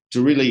dad,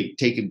 to really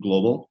take it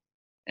global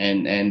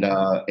and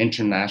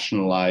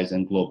internationalize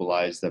and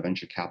globalize the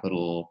venture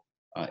capital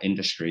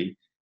industry.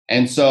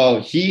 And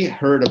so he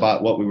heard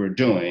about what we were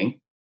doing,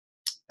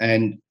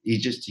 and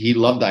he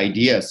loved the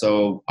idea.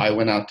 So I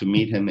went out to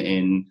meet him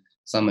in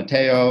San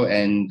Mateo,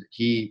 and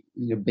he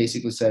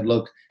basically said,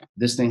 look,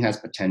 this thing has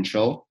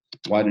potential.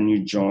 Why don't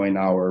you join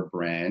our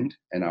brand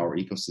and our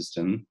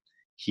ecosystem?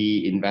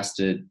 He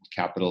invested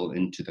capital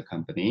into the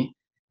company.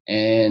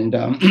 And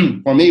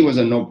for me, it was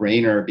a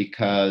no-brainer,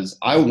 because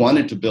I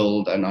wanted to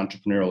build an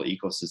entrepreneurial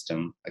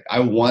ecosystem. Like, I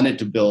wanted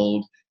to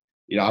build,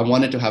 I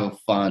wanted to have a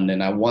fund,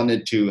 and I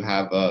wanted to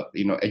have a,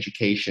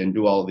 education,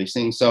 do all of these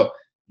things. So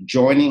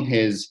joining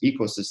his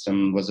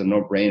ecosystem was a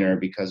no-brainer,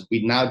 because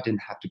we now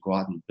didn't have to go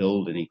out and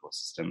build an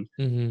ecosystem.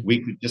 Mm-hmm.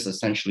 We could just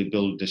essentially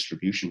build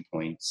distribution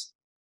points.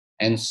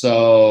 And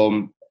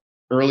so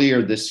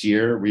earlier this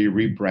year, we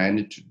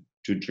rebranded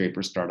to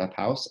Draper Startup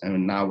House,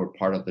 and now we're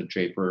part of the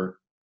Draper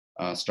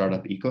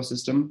startup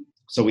ecosystem.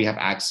 So we have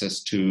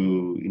access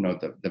to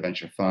the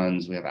venture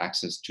funds. We have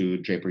access to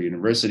Draper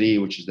University,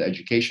 which is the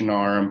education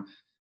arm,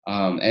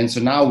 and so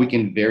now we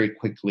can very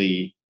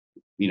quickly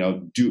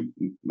do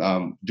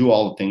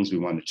all the things we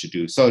wanted to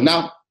do. So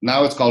now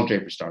it's called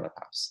Draper Startup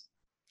House.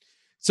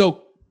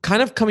 So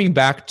kind of coming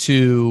back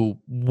to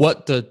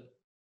what the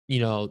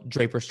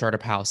Draper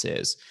Startup House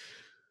is,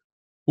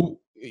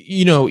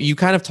 you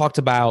kind of talked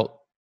about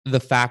the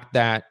fact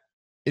that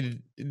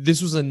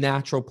this was a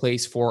natural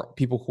place for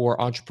people who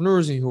are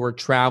entrepreneurs and who are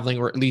traveling,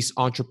 or at least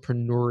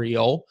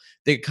entrepreneurial.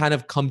 They kind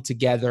of come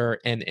together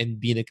and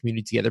be in a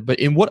community together. But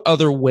in what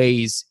other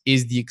ways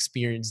is the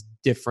experience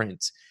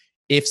different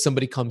if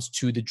somebody comes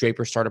to the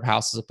Draper Startup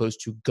House as opposed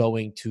to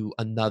going to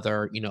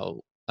another,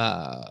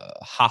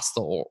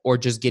 hostel, or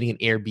just getting an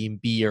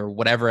Airbnb or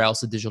whatever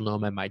else a digital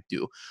nomad might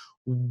do?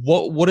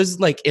 What is,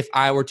 like, if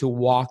I were to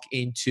walk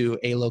into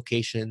a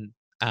location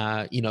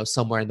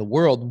somewhere in the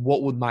world,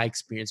 what would my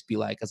experience be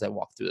like as I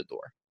walk through the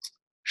door?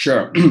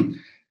 Sure.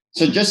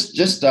 So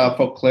just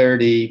for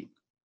clarity,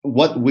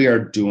 what we are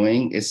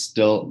doing is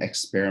still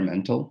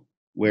experimental.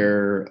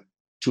 We're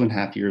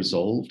 2.5 years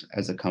old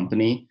as a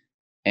company,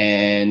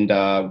 and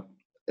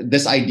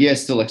this idea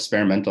is still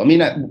experimental. I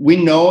mean, we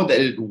know that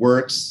it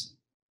works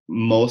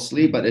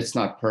mostly, but it's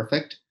not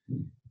perfect.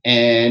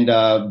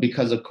 And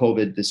because of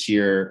COVID this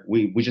year,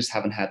 we just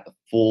haven't had the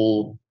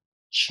full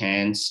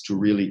chance to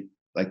really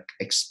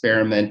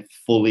experiment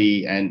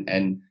fully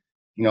and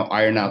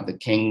iron out the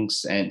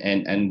kinks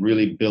and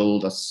really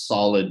build a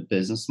solid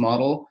business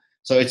model.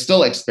 So it's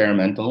still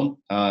experimental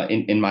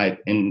in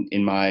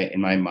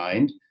my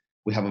mind.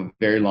 We have a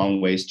very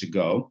long ways to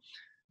go,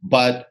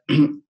 but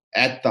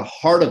at the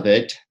heart of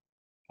it,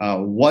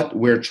 what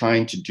we're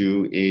trying to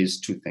do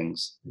is two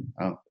things.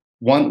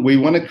 One, we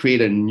want to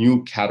create a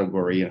new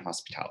category in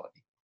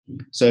hospitality.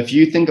 So if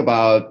you think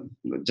about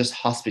just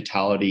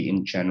hospitality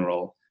in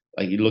general,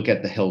 like you look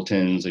at the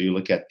Hiltons, or you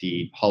look at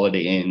the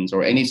Holiday Inns,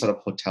 or any sort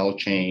of hotel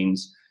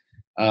chains,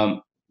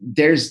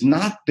 there's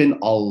not been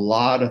a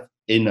lot of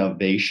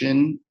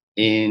innovation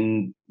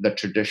in the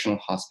traditional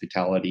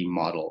hospitality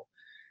model.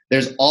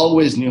 There's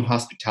always new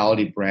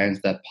hospitality brands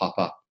that pop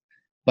up.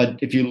 But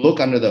if you look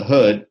under the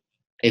hood,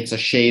 it's a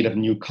shade of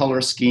new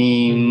color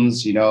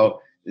schemes,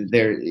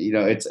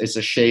 it's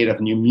a shade of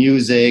new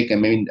music,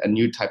 and maybe a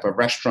new type of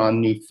restaurant,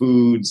 new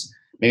foods.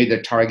 Maybe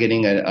they're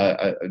targeting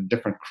a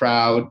different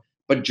crowd.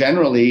 But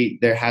generally,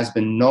 there has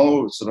been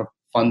no sort of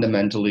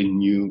fundamentally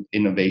new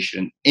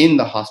innovation in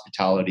the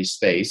hospitality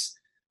space.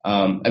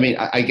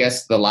 I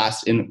guess the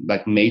last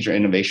major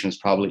innovation is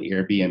probably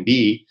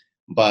Airbnb.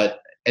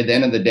 But at the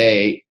end of the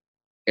day,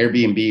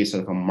 Airbnb is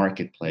sort of a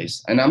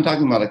marketplace, and I'm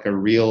talking about a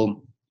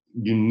real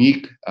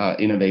unique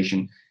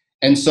innovation.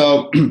 And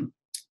so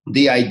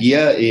the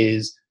idea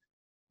is,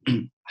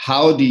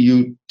 how do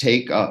you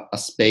take a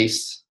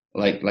space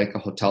like a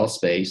hotel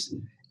space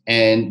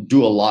and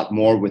do a lot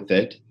more with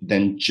it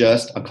than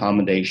just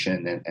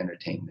accommodation and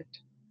entertainment?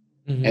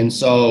 Mm-hmm. And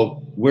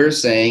so we're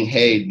saying,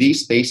 hey,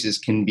 these spaces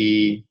can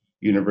be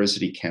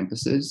university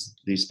campuses,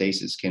 these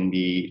spaces can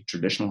be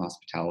traditional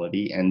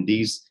hospitality, and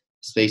these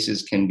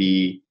spaces can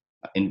be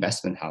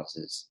investment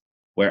houses,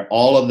 where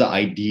all of the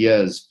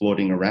ideas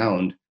floating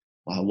around,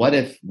 what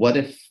if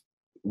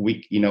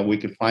we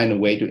could find a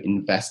way to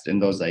invest in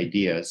those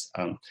ideas.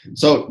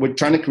 So we're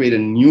trying to create a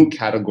new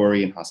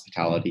category in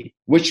hospitality,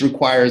 which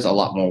requires a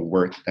lot more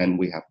work than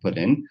we have put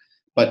in,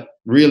 but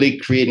really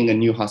creating a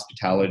new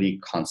hospitality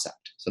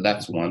concept. So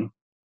that's one.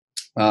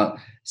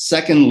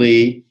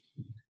 Secondly,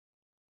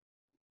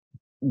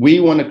 we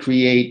want to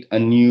create a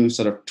new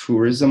sort of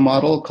tourism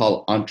model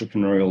called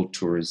entrepreneurial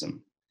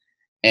tourism.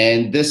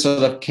 And this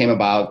sort of came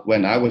about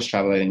when I was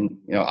traveling.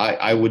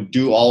 I would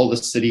do all the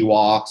city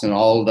walks and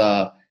all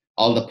the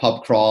all the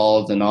pub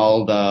crawls and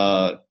all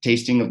the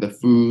tasting of the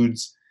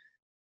foods.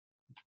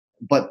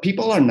 But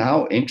people are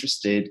now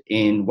interested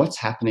in what's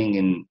happening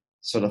in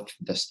sort of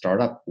the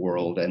startup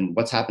world and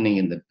what's happening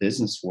in the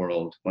business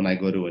world when I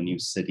go to a new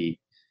city.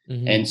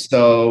 Mm-hmm. And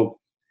so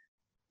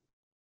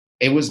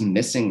it was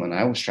missing when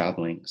I was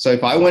traveling. So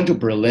if I went to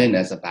Berlin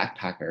as a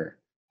backpacker,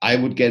 I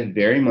would get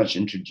very much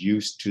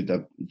introduced to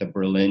the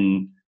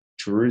Berlin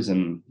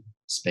tourism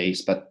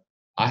space, but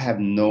I have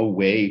no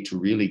way to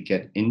really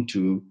get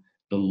into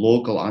the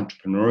local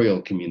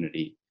entrepreneurial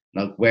community.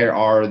 Like where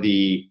are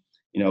the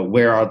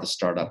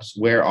startups?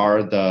 Where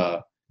are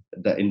the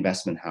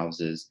investment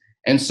houses?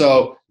 And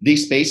so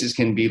these spaces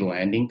can be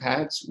landing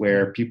pads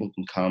where people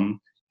can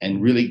come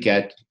and really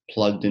get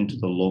plugged into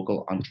the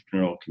local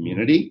entrepreneurial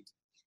community.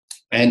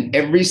 And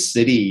every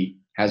city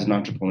has an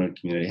entrepreneurial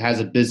community,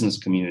 has a business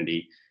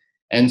community.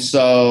 And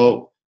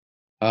so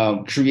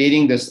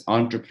creating this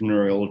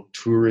entrepreneurial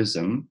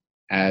tourism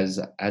as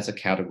a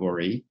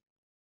category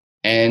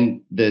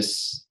and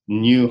this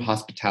new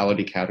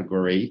hospitality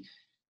category.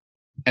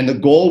 And the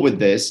goal with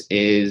this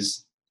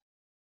is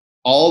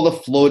all the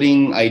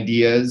floating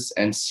ideas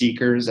and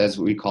seekers, as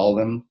we call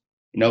them,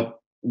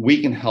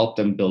 we can help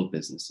them build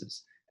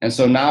businesses. And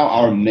so now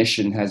our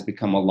mission has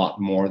become a lot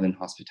more than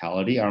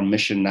hospitality. Our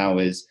mission now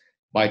is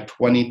by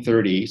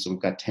 2030, so we've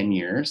got 10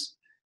 years,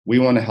 we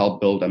want to help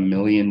build 1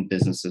 million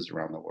businesses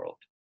around the world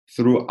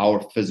through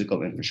our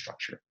physical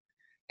infrastructure.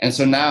 And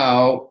so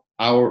now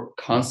our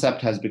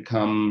concept has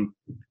become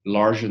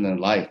larger than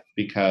life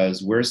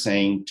because we're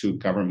saying to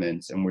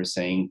governments and we're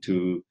saying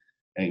to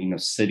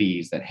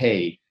cities that,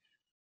 hey,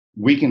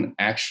 we can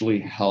actually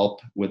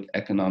help with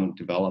economic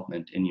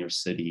development in your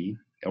city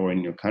or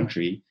in your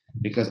country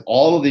because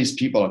all of these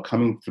people are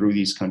coming through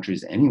these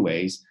countries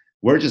anyways.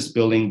 We're just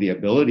building the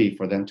ability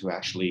for them to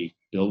actually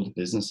build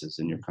businesses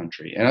in your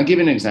country. And I'll give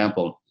you an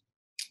example.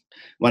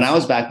 When I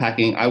was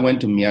backpacking, I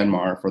went to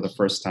Myanmar for the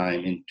first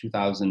time in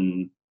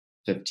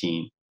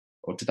 2015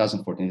 or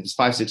 2014. It's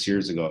 5-6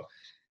 years ago,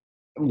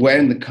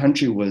 when the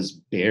country was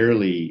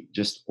barely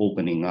just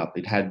opening up.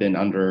 It had been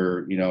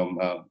under,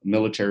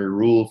 military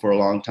rule for a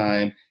long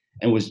time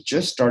and was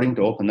just starting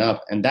to open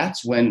up. And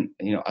that's when,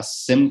 a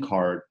SIM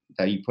card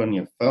that you put on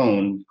your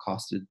phone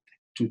costed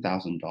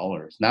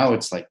 $2,000. Now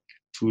it's like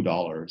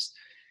 $2.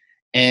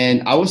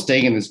 And I was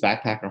staying in this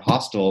backpacker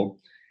hostel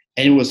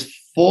and it was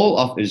full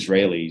of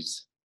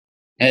Israelis.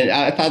 And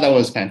I thought that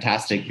was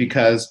fantastic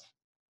because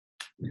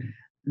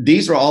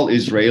these were all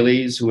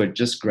Israelis who had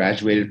just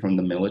graduated from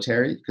the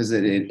military, because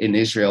in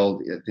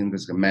Israel, I think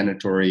there's a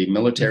mandatory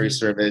military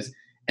service.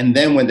 And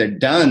then when they're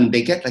done,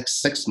 they get like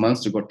 6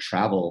 months to go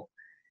travel.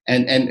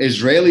 And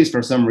Israelis,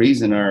 for some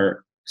reason,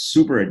 are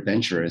super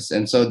adventurous.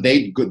 And so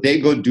they go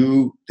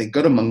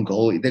to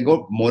Mongolia, they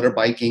go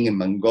motorbiking in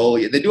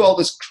Mongolia. They do all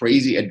this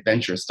crazy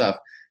adventure stuff.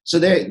 So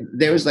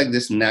there was like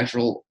this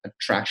natural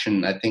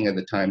attraction, I think, at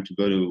the time to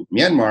go to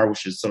Myanmar,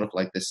 which is sort of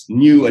like this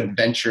new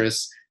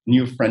adventurous,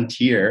 new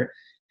frontier.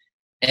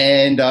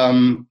 And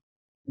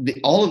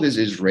all of these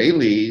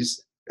Israelis,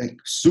 like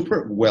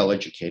super well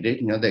educated,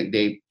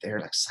 they're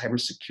like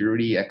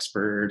cybersecurity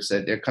experts.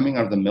 They're coming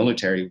out of the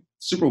military,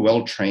 super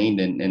well trained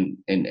in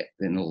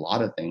a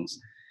lot of things.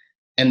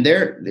 And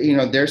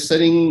they're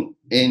sitting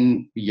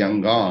in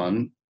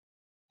Yangon,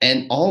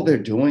 and all they're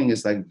doing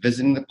is like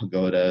visiting the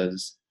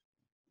pagodas,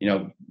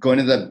 going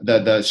to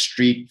the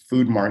street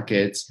food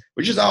markets,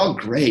 which is all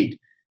great.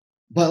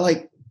 But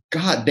like,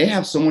 God, they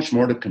have so much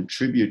more to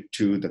contribute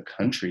to the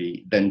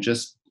country than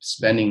just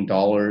spending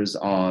dollars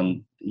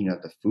on,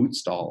 the food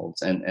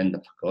stalls and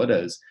the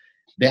pagodas.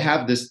 They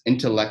have this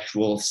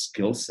intellectual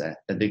skill set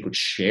that they could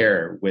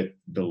share with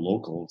the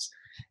locals.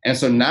 And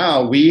so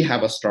now we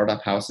have a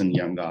startup house in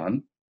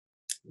Yangon.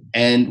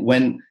 And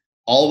when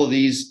all of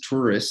these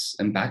tourists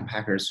and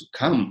backpackers who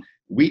come,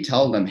 we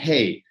tell them,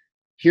 hey,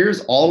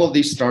 here's all of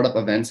these startup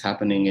events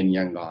happening in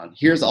Yangon.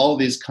 Here's all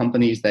these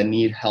companies that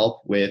need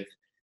help with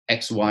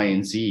X, Y,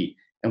 and Z.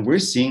 And we're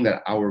seeing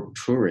that our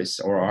tourists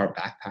or our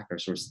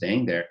backpackers who are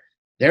staying there,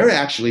 they're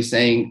actually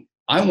saying,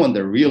 I want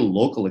the real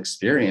local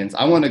experience.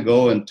 I want to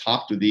go and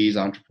talk to these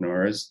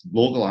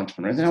local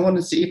entrepreneurs, and I want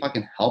to see if I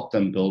can help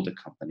them build a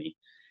company.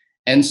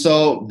 And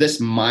so this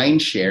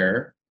mind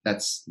share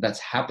that's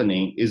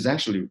happening is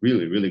actually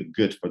really, really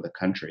good for the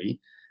country,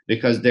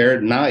 because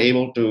they're now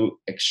able to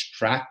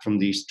extract from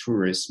these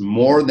tourists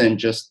more than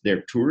just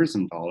their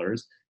tourism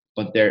dollars,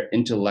 but their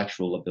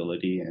intellectual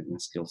ability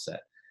and skill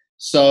set.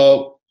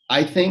 So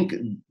I think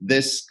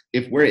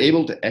if we're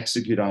able to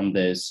execute on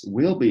this,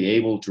 we'll be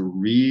able to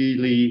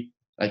really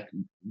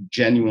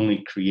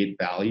genuinely create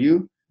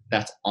value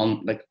that's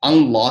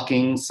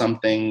unlocking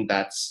something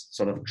that's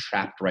sort of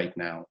trapped right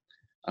now.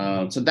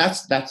 So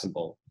that's the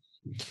goal.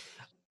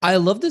 I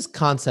love this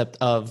concept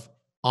of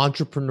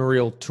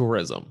entrepreneurial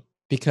tourism,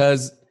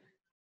 because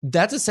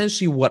that's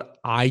essentially what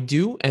I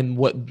do, and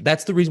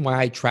that's the reason why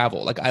I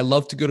travel. Like, I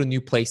love to go to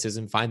new places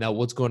and find out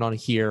what's going on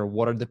here.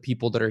 What are the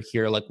people that are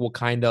here? Like, what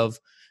kind of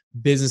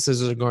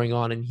businesses are going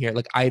on in here?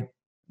 Like, I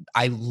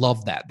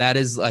love that. That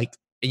is like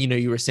and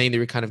you were saying that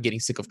you were kind of getting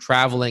sick of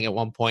traveling at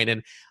one point,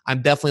 and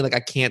I'm definitely like, I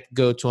can't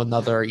go to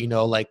another,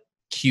 like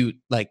cute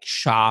like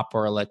shop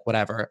or like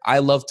whatever. I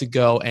love to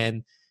go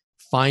and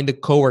find a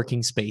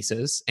co-working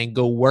spaces and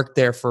go work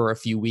there for a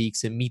few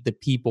weeks and meet the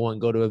people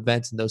and go to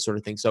events and those sort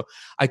of things. So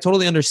I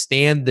totally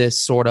understand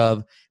this sort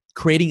of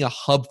creating a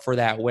hub for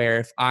that, where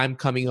if I'm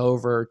coming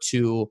over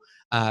to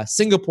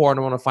Singapore and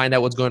I want to find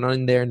out what's going on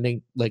in there and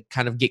then like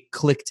kind of get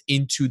clicked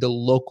into the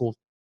local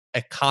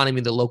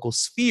economy, the local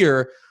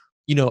sphere,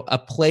 a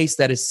place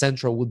that is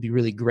central would be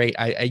really great.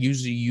 I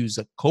usually use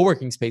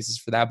co-working spaces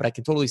for that, but I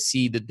can totally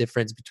see the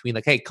difference between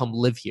like, hey, come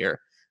live here,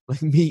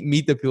 like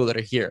meet the people that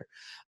are here.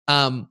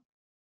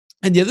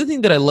 And the other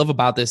thing that I love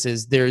about this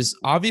is there's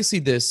obviously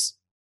this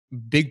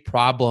big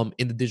problem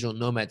in the digital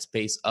nomad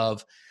space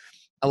of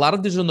a lot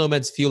of digital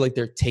nomads feel like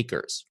they're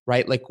takers,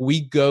 right? Like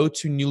we go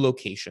to new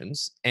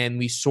locations and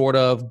we sort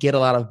of get a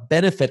lot of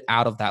benefit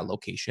out of that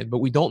location, but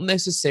we don't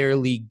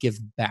necessarily give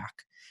back.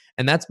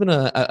 And that's been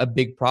a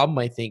big problem,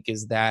 I think,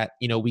 is that,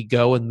 we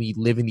go and we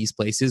live in these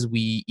places,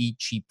 we eat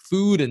cheap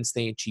food and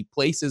stay in cheap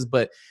places,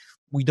 but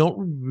we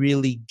don't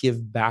really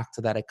give back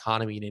to that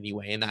economy in any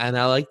way. And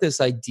I like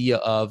this idea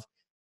of,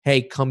 hey,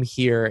 come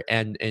here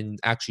and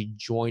actually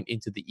join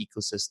into the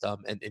ecosystem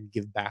and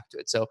give back to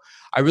it. So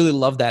I really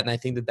love that. And I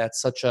think that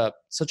that's such a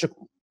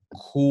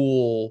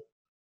cool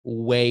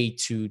way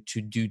to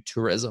do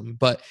tourism.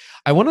 But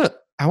I want to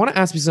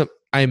ask you something.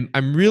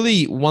 I'm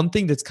really, one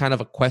thing that's kind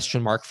of a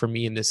question mark for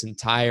me in this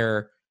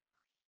entire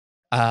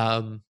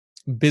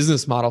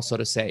business model, so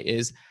to say,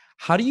 is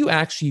how do you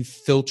actually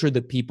filter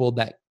the people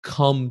that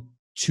come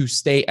to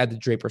stay at the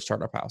Draper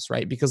Startup House,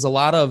 right? Because a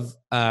lot of,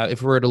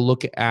 if we were to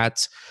look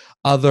at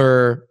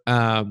other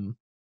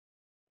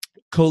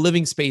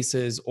co-living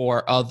spaces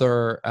or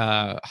other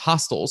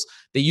hostels,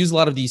 they use a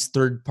lot of these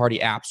third-party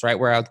apps, right?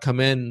 Where I'd come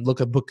in,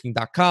 look at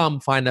booking.com,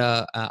 find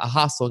a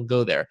hostel and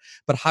go there.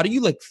 But how do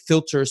you like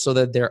filter so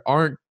that there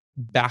aren't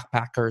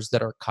backpackers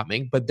that are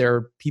coming, but there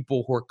are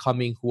people who are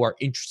coming who are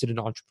interested in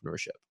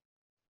entrepreneurship?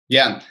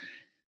 Yeah.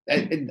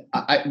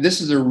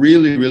 This is a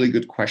really, really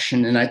good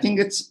question. And I think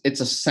it's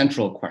a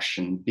central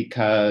question,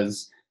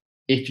 because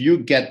if you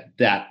get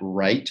that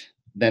right,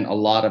 then a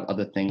lot of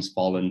other things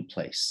fall in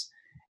place.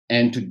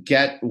 And to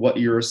get what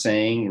you're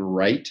saying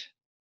right,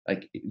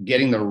 like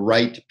getting the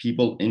right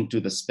people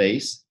into the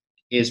space,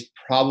 is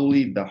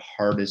probably the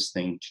hardest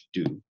thing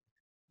to do.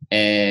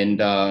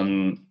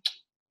 And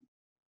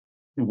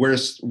we're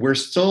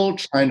still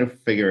trying to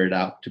figure it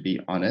out, to be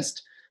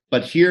honest.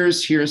 But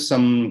here's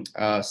some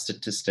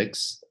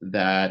statistics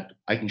that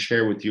I can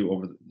share with you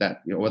over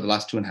the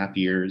last 2.5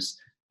 years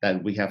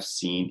that we have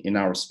seen in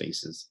our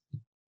spaces.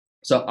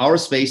 So our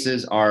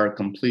spaces are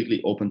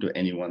completely open to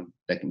anyone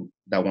that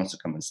wants to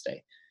come and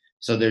stay.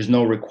 So there's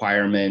no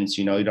requirements.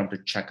 You don't have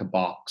to check a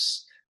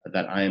box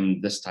that I'm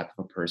this type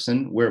of a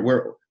person.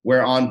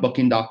 We're on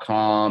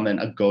Booking.com and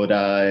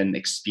Agoda and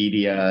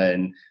Expedia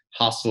and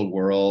Hostel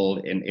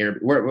World and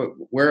Airbnb.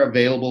 We're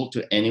available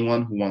to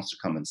anyone who wants to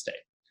come and stay.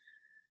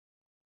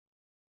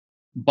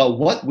 But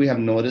what we have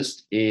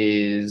noticed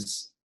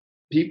is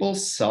people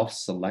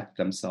self-select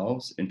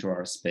themselves into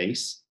our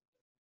space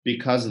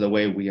because of the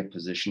way we have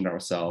positioned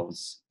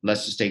ourselves.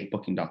 Let's just take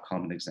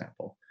Booking.com an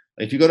example.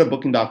 If you go to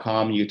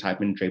Booking.com, you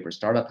type in Draper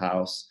Startup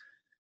House,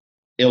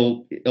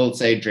 it'll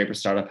say Draper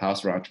Startup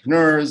House for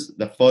entrepreneurs.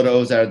 The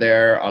photos are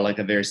there like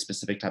a very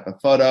specific type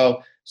of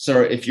photo.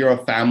 So if you're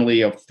a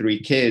family of 3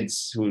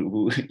 kids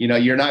who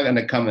you're not going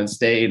to come and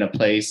stay in a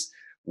place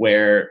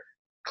where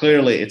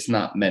clearly it's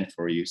not meant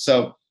for you.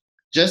 So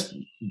just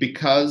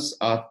because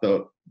of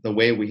the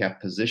way we have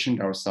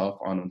positioned ourselves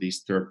on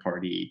these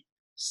third-party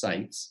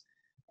sites,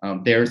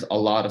 there's a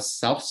lot of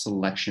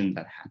self-selection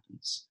that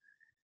happens.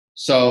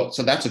 So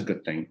that's a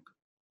good thing.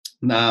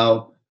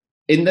 Now,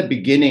 in the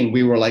beginning,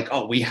 we were like,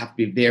 oh, we have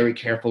to be very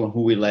careful on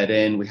who we let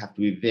in. We have to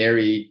be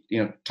very,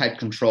 tight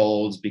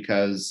controls,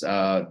 because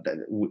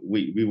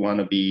we want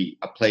to be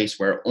a place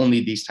where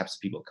only these types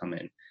of people come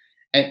in.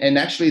 And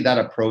actually, that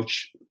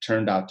approach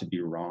turned out to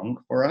be wrong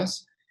for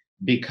us,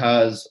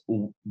 because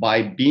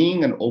by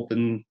being an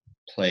open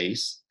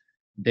place,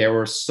 there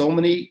were so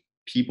many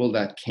people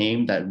that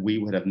came that we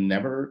would have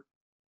never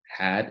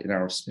had in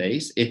our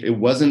space if it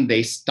wasn't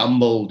they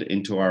stumbled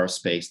into our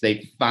space.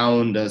 They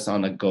found us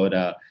on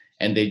Agoda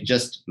and they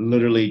just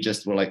literally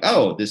just were like,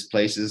 oh, this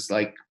place is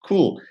like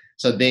cool.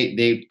 So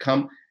they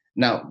come.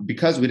 Now,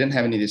 because we didn't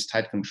have any of these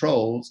tight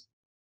controls,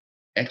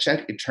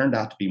 actually it turned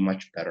out to be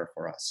much better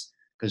for us,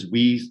 because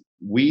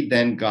we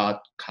then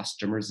got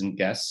customers and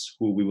guests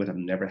who we would have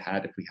never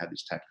had if we had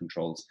these tight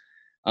controls.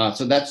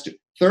 So that's two.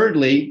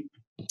 Thirdly,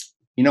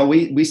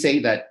 we say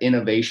that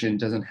innovation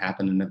doesn't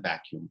happen in a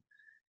vacuum.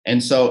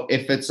 And so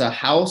if it's a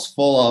house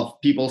full of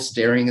people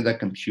staring at the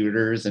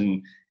computers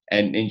and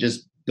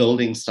just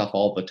building stuff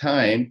all the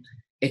time,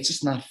 it's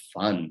just not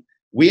fun.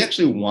 We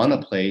actually want a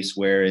place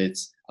where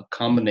it's a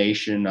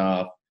combination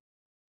of,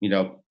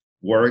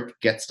 work,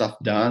 get stuff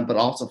done, but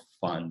also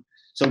fun.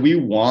 So we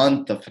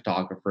want the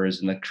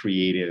photographers and the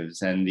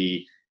creatives and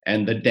the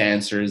and the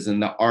dancers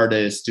and the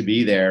artists to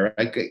be there.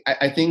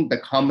 I think the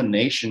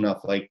combination of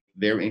like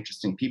very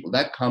interesting people,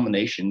 that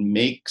combination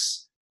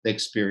makes the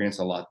experience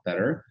a lot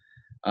better.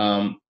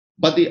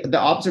 But the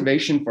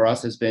observation for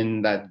us has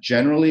been that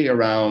generally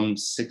around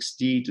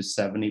 60 to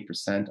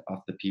 70% of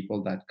the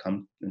people that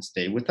come and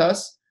stay with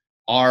us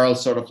are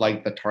sort of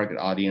like the target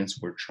audience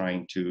we're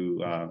trying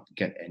to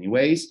get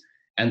anyways.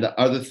 And the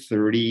other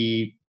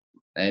 30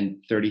 and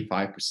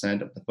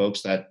 35% of the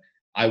folks that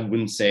I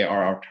wouldn't say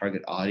are our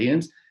target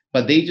audience,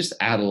 but they just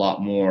add a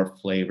lot more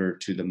flavor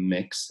to the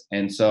mix.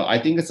 And so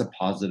I think it's a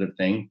positive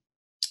thing.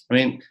 I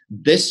mean,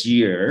 this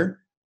year,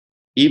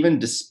 even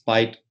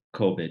despite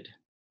COVID,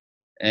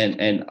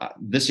 and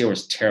this year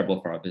was terrible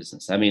for our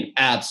business. I mean,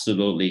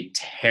 absolutely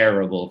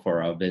terrible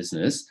for our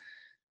business.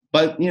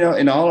 But, you know,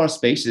 in all our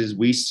spaces,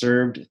 we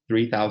served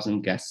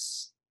 3,000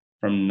 guests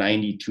from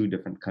 92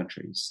 different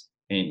countries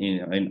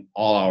in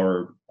all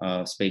our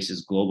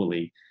spaces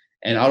globally.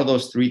 And out of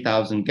those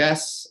 3,000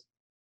 guests,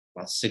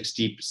 about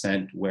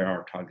 60% were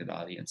our target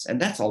audience.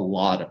 And that's a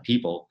lot of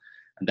people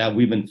that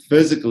we've been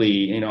physically,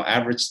 you know,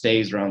 average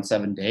stays around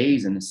 7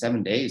 days. And in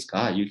 7 days,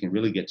 God, you can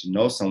really get to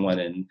know someone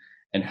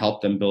and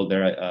help them build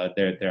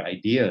their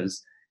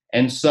ideas.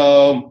 And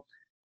so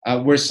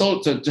we're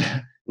so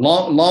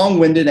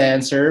long-winded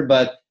answer,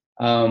 but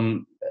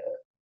to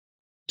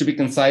be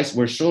concise,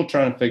 we're still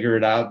trying to figure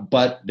it out.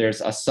 But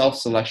there's a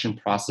self-selection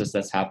process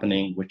that's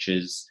happening, which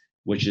has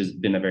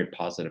been a very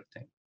positive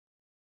thing.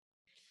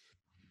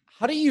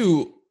 How do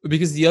you,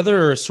 because the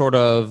other sort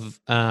of,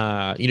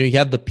 you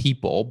have the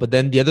people, but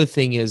then the other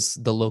thing is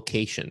the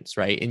locations,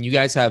 right? And you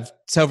guys have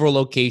several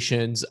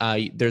locations.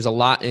 There's a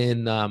lot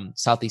in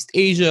Southeast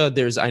Asia.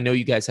 I know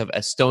you guys have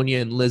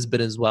Estonia and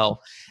Lisbon as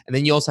well. And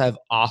then you also have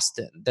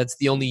Austin. That's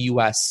the only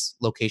US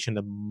location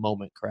at the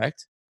moment,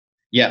 correct?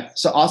 Yeah.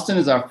 So Austin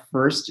is our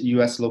first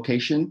US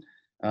location.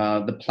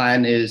 The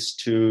plan is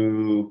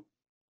to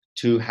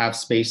have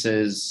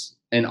spaces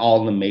in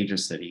all the major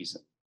cities.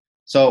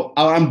 So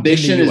our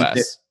ambition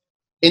is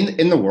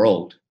in the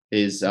world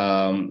is,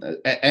 and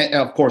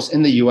of course,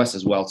 in the US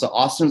as well. So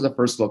Austin is the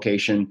first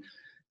location,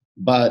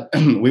 but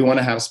we want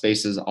to have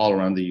spaces all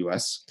around the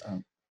US,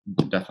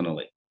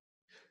 definitely.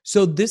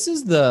 So this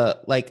is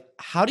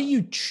how do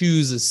you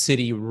choose a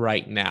city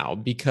right now?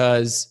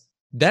 Because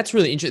that's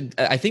really interesting.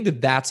 I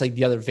think that's like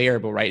the other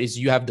variable, right? Is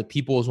you have the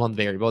people as one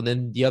variable, and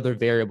then the other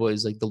variable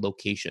is like the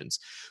locations.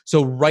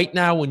 So right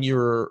now, when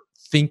you're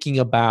thinking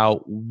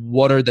about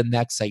what are the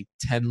next like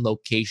 10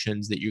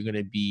 locations that you're going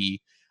to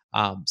be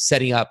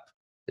setting up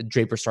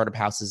Draper Startup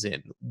Houses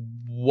in,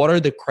 what are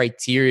the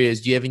criteria?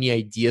 Do you have any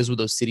ideas what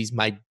those cities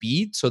might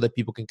be so that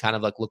people can kind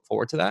of like look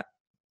forward to that?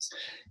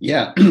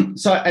 Yeah.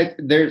 So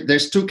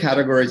there's two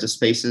categories of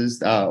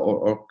spaces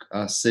or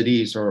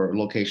cities or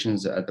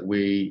locations that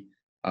we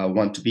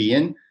want to be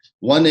in.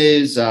 One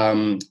is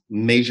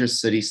major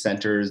city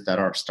centers that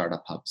are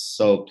startup hubs.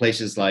 So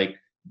places like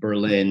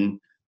Berlin,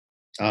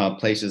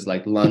 places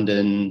like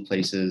London,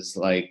 places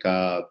like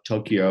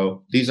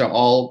Tokyo. These are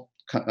all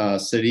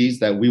cities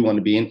that we want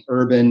to be in,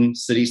 urban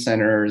city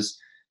centers,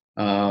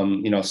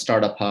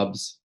 startup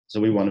hubs. So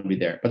we want to be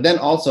there. But then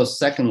also,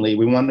 secondly,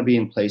 we want to be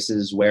in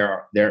places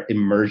where they're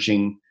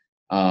emerging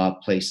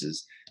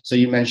places. So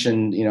you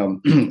mentioned,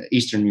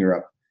 Eastern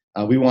Europe.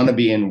 We want to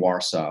be in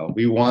Warsaw.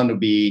 We want to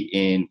be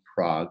in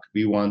Prague.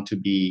 We want to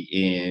be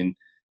in,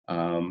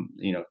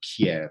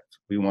 Kiev.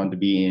 We want to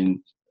be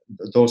in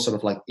those sort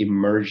of like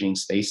emerging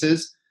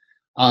spaces.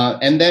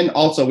 And then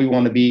also we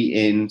want to be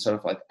in sort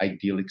of like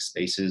idyllic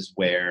spaces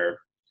where,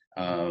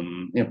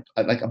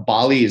 like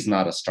Bali is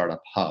not a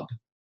startup hub,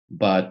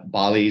 but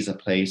Bali is a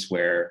place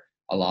where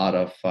a lot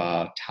of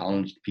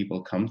talented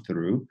people come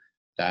through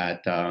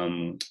that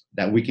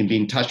we can be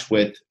in touch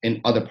with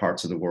in other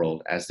parts of the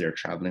world as they're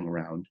traveling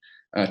around.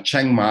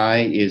 Chiang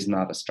Mai is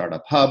not a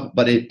startup hub,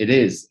 but it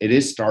is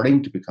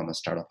starting to become a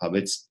startup hub.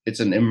 It's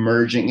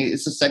the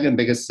second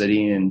biggest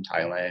city in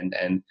Thailand,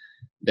 and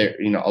there,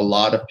 a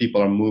lot of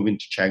people are moving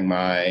to Chiang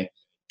Mai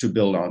to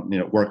build on,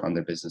 work on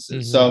their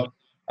businesses. Mm-hmm.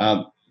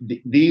 So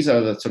these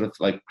are the sort of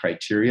like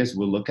criteria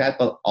we'll look at,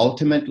 but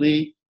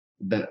ultimately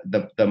the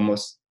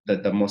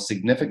most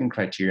significant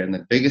criteria and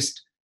the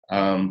biggest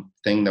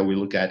thing that we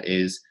look at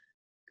is,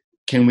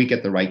 can we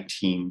get the right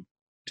team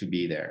to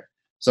be there?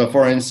 So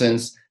for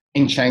instance,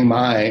 in Chiang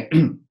Mai,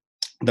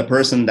 the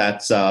person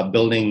that's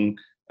building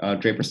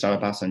Draper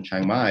Startup House in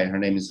Chiang Mai, her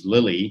name is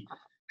Lily.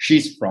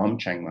 She's from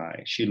Chiang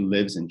Mai. She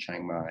lives in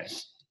Chiang Mai.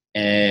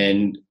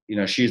 And,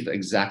 she's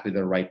exactly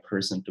the right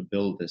person to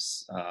build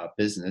this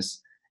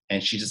business.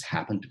 And she just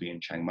happened to be in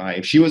Chiang Mai.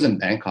 If she was in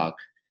Bangkok,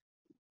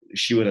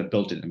 she would have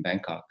built it in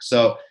Bangkok.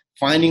 So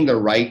finding the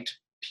right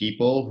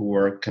people who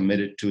are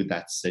committed to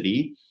that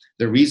city.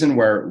 The reason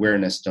we're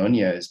in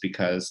Estonia is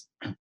because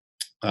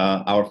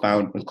our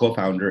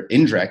co-founder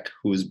Indrek,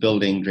 who is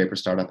building Draper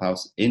Startup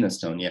House in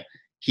Estonia,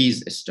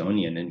 he's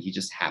Estonian, and he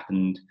just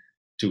happened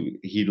to,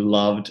 he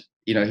loved,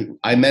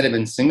 I met him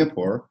in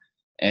Singapore,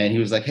 and he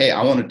was like, hey,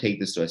 I want to take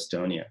this to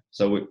Estonia.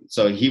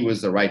 So he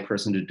was the right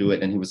person to do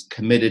it, and he was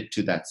committed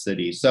to that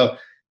city. So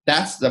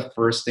that's the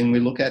first thing we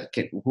look at.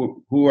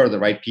 Who are the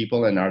right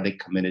people, and are they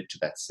committed to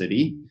that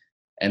city?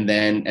 And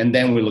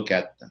then we look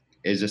at,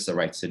 is this the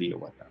right city or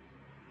whatnot.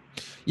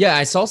 Yeah,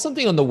 I saw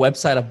something on the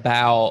website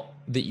about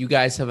that you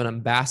guys have an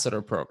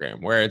ambassador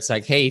program where it's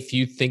like, hey, if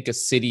you think a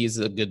city is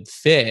a good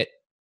fit,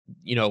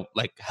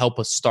 like help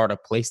us start a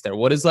place there.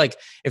 What is like,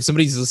 if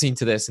somebody's listening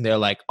to this and they're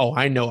like, oh,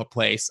 I know a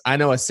place, I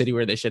know a city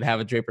where they should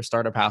have a Draper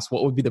Startup House,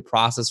 what would be the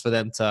process for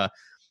them to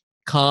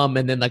come?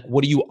 And then like,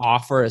 what do you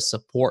offer as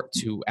support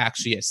to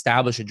actually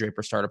establish a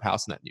Draper Startup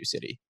House in that new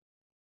city?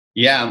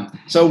 Yeah,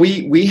 so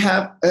we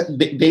have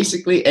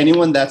basically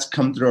anyone that's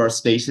come through our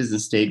spaces and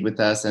stayed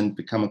with us and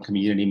become a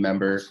community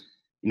member.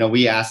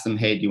 We ask them,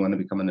 hey, do you want to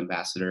become an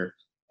ambassador?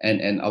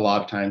 And a lot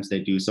of times they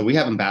do. So we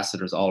have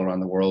ambassadors all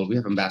around the world. We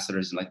have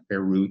ambassadors in like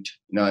Beirut,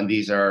 and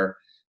these are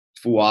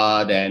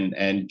Fuad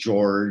and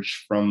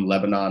George from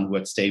Lebanon, who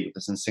had stayed with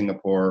us in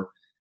Singapore,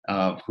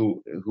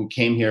 who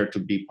came here to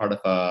be part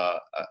of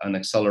an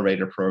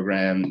accelerator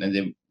program, and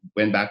they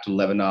went back to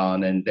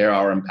Lebanon, and they're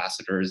our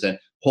ambassadors. And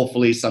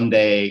hopefully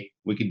someday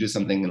we could do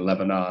something in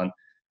Lebanon,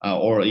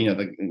 or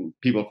the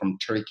people from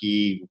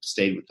Turkey who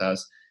stayed with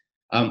us.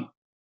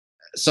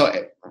 So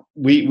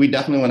we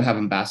definitely want to have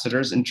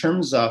ambassadors. In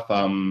terms of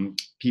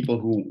people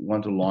who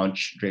want to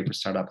launch Draper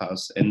Startup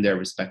House in their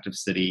respective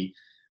city,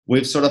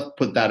 we've sort of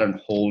put that on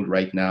hold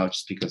right now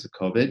just because of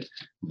COVID.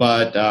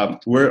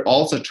 But we're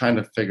also trying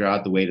to figure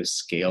out the way to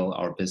scale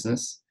our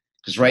business.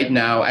 Because right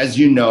now, as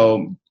you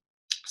know,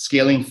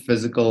 scaling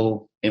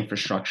physical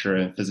infrastructure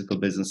and physical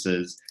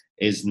businesses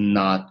is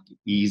not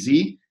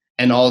easy.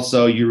 And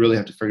also, you really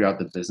have to figure out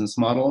the business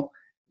model.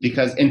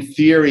 Because in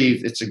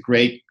theory, it's a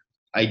great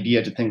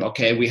idea to think,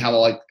 okay, we have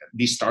like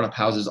these startup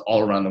houses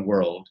all around the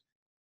world.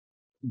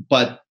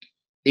 But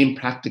in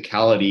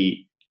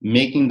practicality,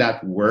 making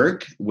that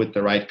work with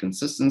the right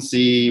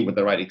consistency, with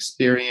the right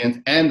experience,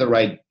 and the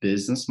right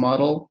business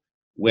model,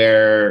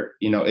 where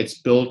it's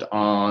built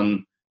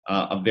on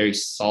a very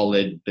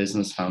solid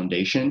business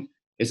foundation,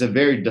 is a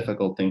very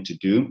difficult thing to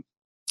do.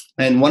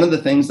 And one of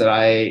the things that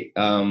I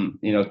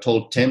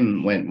told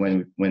Tim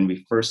when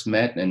we first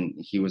met, and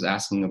he was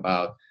asking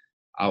about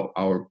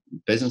our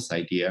business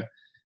idea,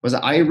 was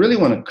that I really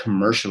want to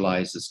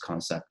commercialize this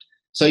concept.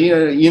 So the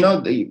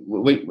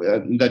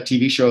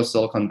TV show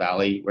Silicon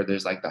Valley, where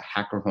there's like the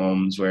hacker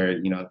homes where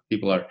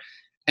people are,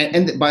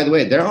 and by the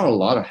way, there are a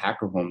lot of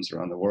hacker homes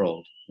around the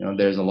world.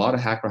 There's a lot of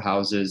hacker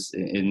houses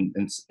in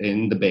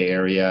the Bay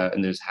Area,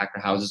 and there's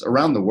hacker houses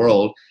around the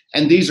world,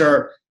 and these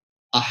are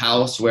a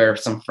house where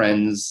some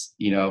friends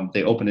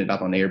they open it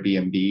up on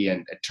Airbnb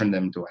and turn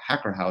them into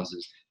hacker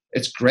houses.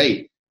 It's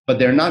great, but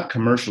they're not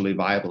commercially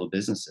viable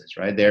businesses,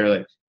 right? They're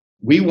like,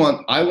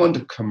 I want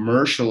to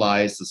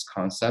commercialize this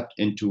concept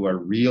into a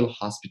real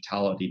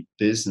hospitality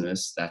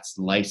business that's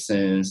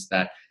licensed,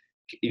 that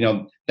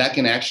that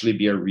can actually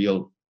be a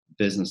real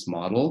business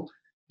model.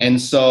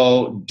 And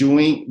so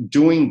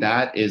doing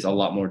that is a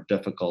lot more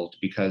difficult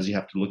because you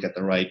have to look at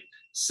the right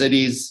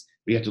cities,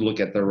 we have to look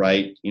at the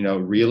right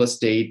real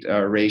estate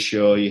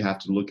ratio, you have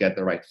to look at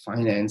the right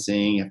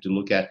financing, you have to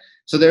look at,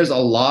 so there's a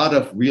lot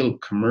of real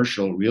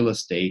commercial real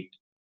estate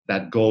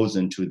that goes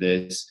into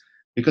this,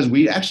 because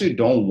we actually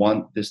don't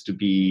want this to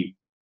be,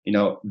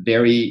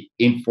 very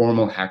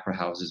informal hacker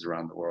houses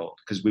around the world,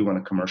 because we want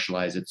to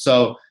commercialize it.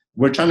 So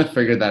we're trying to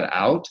figure that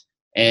out.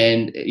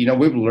 And,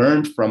 we've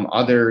learned from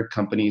other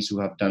companies who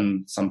have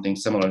done something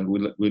similar.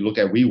 We look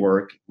at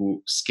WeWork,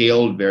 who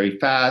scaled very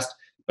fast,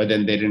 but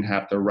then they didn't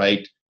have the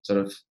right sort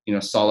of,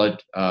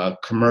 solid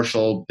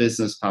commercial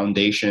business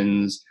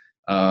foundations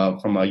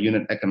from a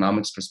unit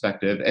economics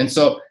perspective. And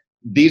so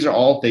these are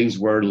all things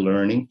we're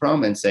learning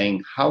from and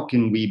saying, how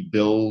can we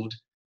build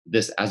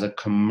this as a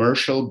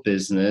commercial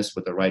business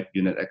with the right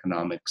unit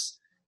economics?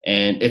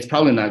 And it's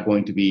probably not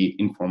going to be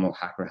informal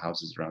hacker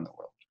houses around the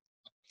world.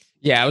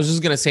 Yeah, I was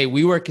just going to say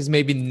WeWork is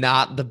maybe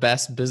not the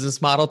best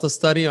business model to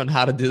study on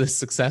how to do this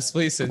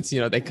successfully, since,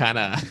 they kind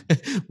of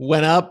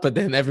went up, but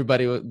then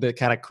they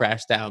kind of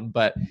crashed down.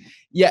 But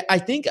yeah, I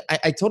think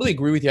I totally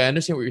agree with you. I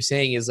understand what you're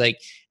saying is like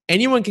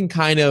anyone can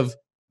kind of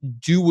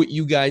do what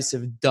you guys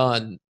have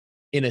done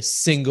in a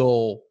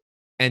single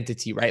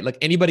entity, right? Like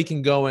anybody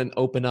can go and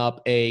open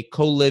up a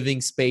co-living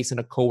space and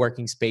a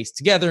co-working space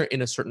together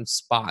in a certain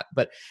spot,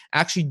 but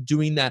actually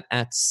doing that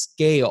at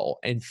scale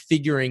and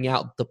figuring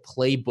out the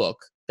playbook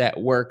that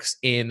works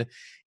in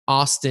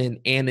Austin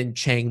and in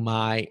Chiang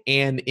Mai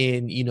and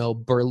in,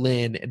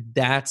 Berlin,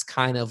 that's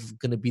kind of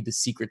going to be the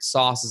secret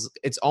sauce.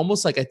 It's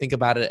almost like I think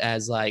about it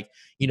as like,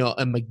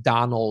 a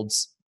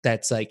McDonald's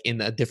that's like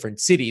in a different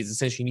cities.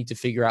 Essentially, you need to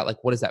figure out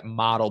like what is that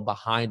model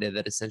behind it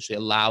that essentially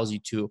allows you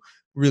to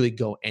really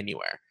go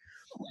anywhere.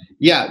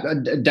 Yeah,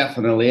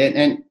 definitely.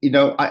 And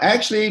I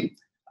actually,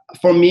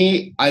 for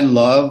me, I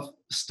love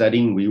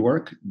studying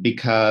WeWork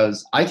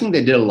because I think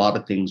they did a lot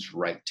of things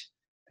right.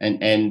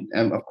 And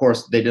of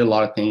course, they did a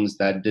lot of things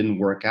that didn't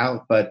work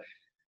out, but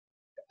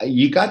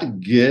you got to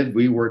give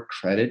WeWork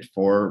credit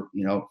for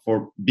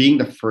being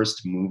the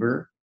first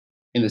mover,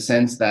 in the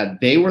sense that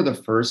they were the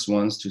first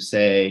ones to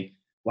say,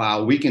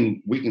 wow, we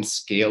can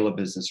scale a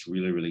business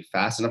really, really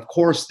fast. And of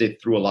course, they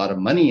threw a lot of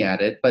money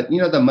at it, but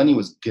the money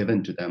was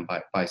given to them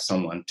by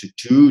someone to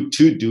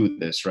do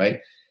this, right?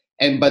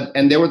 And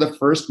they were the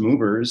first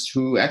movers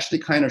who actually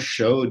kind of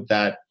showed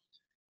that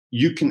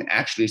you can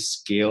actually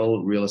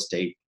scale real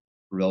estate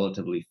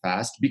relatively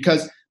fast.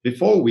 Because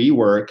before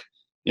WeWork,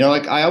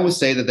 like I always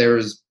say that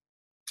there's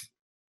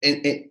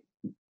it,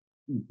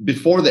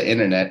 before the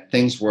internet,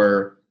 things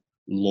were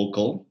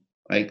local,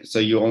 right? So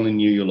you only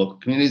knew your local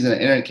communities, and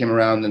the internet came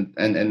around,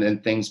 and then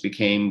things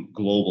became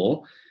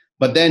global.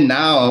 But then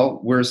now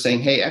we're saying,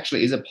 hey,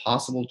 actually, is it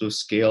possible to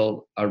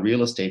scale a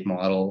real estate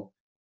model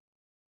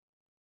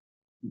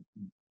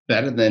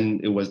better than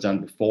it was done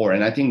before?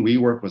 And I think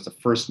WeWork was the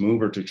first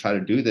mover to try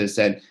to do this.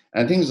 And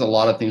I think there's a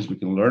lot of things we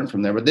can learn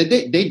from there. But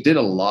they did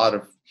a lot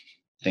of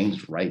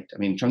things right. I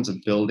mean, in terms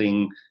of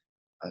building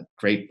a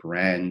great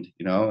brand,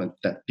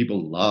 that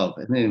people love.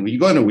 I mean, when you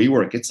go into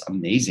WeWork, it's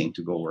amazing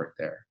to go work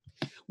there.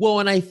 Well,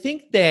 and I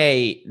think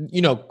they,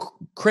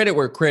 credit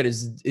where credit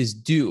is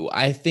due.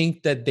 I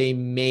think that they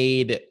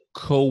made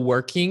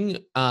co-working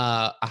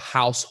a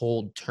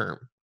household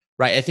term,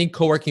 right? I think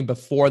co-working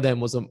before them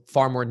was a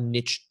far more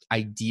niche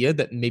idea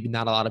that maybe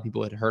not a lot of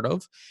people had heard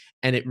of.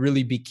 And it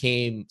really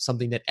became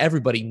something that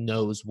everybody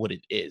knows what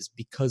it is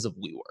because of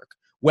WeWork.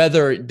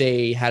 Whether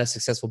they had a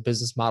successful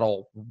business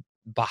model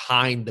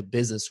behind the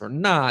business or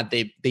not,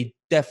 they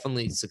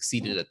definitely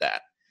succeeded at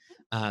that.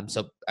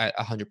 So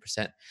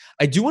 100%.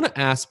 I do want to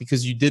ask,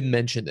 because you did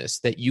mention this,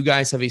 that you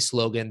guys have a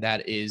slogan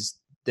that is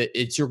that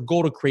it's your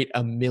goal to create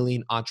 1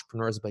 million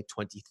entrepreneurs by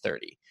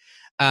 2030.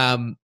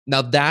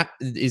 Now that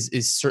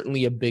is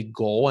certainly a big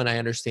goal. And I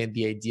understand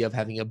the idea of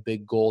having a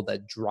big goal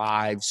that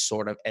drives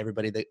sort of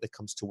everybody that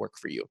comes to work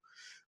for you.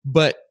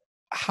 But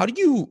how do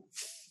you,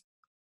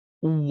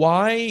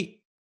 why?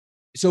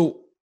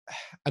 So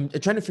I'm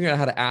trying to figure out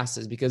how to ask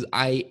this, because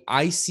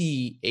I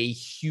see a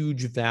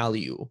huge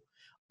value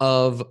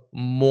of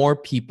more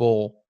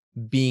people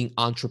being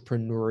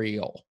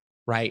entrepreneurial,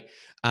 right?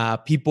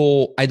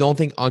 People, I don't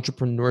think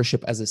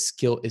entrepreneurship as a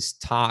skill is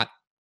taught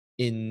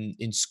in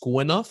school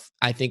enough.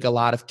 I think a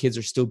lot of kids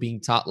are still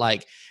being taught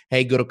like,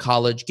 hey, go to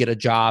college, get a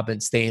job,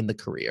 and stay in the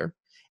career.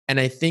 And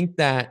I think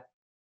that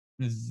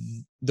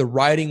the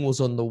writing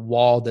was on the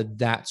wall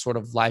that sort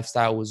of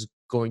lifestyle was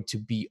going to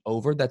be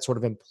over. That sort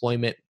of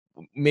employment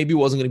maybe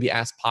wasn't going to be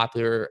as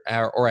popular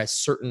or as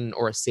certain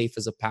or as safe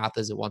as a path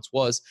as it once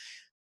was.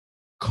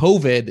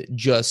 COVID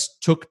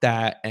just took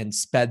that and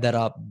sped that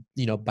up,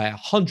 by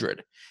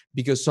 100,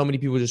 because so many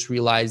people just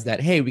realized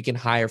that, hey, we can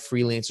hire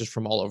freelancers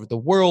from all over the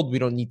world. We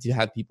don't need to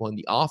have people in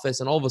the office.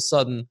 And all of a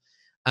sudden,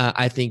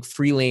 I think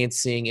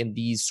freelancing and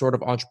these sort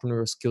of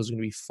entrepreneurial skills are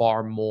going to be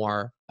far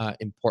more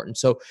important.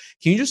 So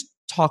can you just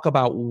talk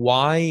about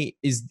why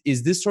is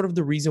this sort of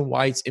the reason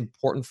why it's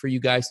important for you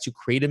guys to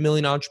create 1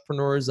 million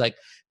entrepreneurs? Like,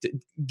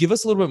 give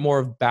us a little bit more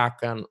of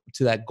background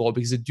to that goal,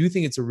 because I do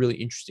think it's a really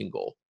interesting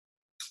goal.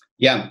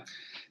 Yeah.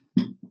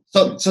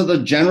 So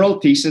the general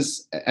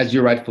thesis, as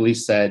you rightfully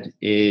said,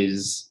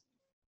 is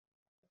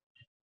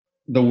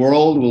the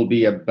world will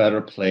be a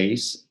better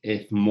place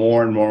if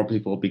more and more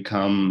people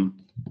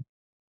become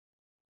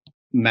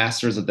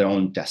masters of their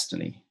own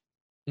destiny,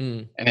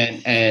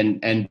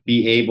 and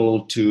be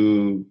able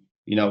to,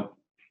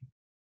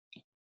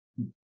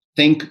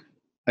 think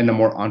in a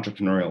more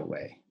entrepreneurial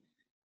way.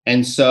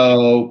 And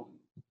so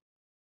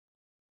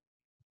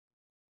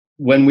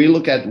when we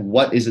look at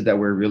what is it that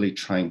we're really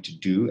trying to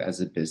do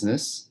as a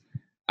business,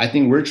 I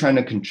think we're trying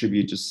to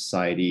contribute to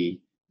society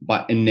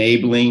by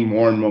enabling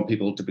more and more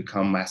people to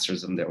become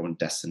masters of their own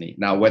destiny.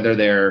 Now, whether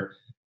they're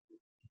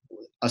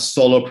a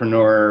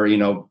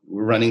solopreneur,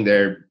 running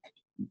their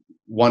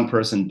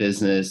one-person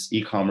business,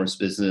 e-commerce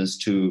business,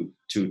 to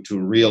a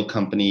real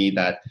company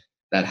that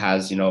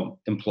has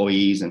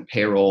employees and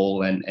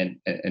payroll and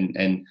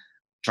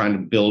trying to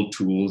build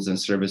tools and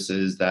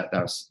services that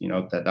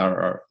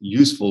are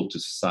useful to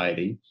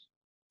society.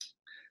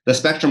 The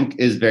spectrum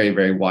is very,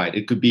 very wide.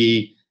 It could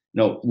be,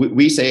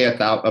 we say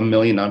 1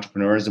 million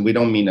entrepreneurs, and we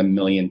don't mean 1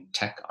 million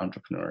tech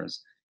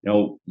entrepreneurs.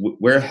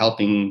 We're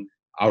helping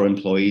our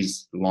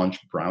employees launch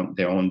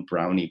their own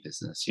brownie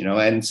business,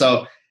 and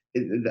so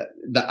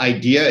the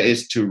idea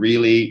is to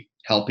really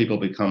help people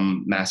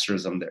become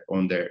masters of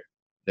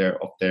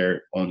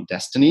their own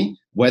destiny,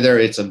 whether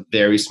it's a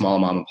very small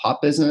mom and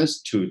pop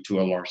business to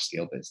a large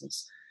scale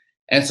business.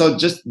 And so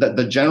just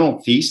the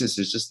general thesis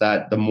is just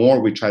that the more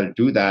we try to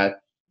do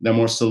that, the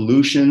more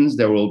solutions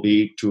there will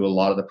be to a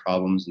lot of the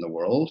problems in the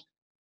world.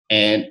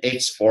 And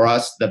it's, for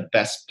us, the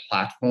best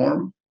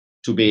platform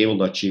to be able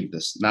to achieve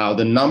this. Now,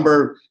 the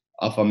number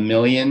of 1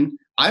 million,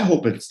 I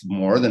hope it's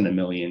more than 1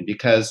 million,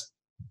 because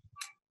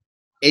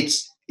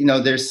it's,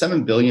 there's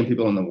 7 billion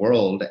people in the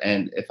world.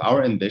 And if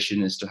our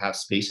ambition is to have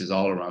spaces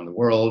all around the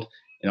world,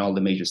 in all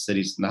the major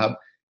cities in the hub,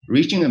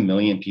 reaching 1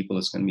 million people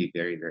is going to be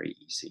very, very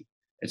easy.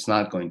 It's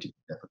not going to be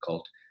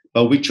difficult.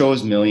 But we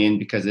chose 1 million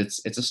because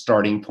it's a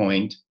starting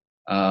point.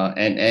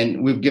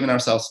 And we've given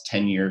ourselves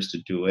 10 years to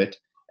do it.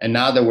 And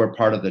now that we're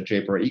part of the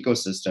Draper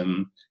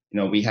ecosystem,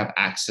 we have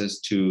access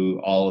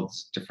to all of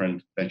these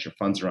different venture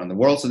funds around the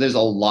world. So there's a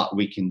lot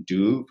we can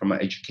do from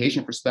an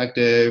education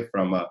perspective,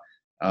 from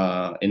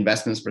a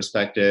investments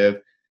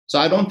perspective. So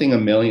I don't think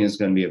 1 million is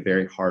going to be a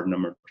very hard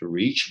number to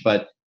reach,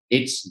 but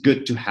it's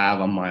good to have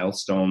a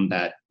milestone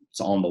that's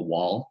on the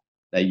wall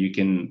that you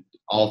can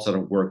all sort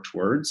of work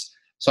towards.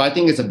 So I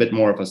think it's a bit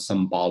more of a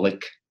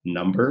symbolic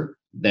number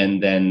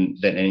than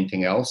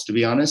anything else, to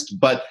be honest.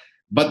 But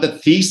the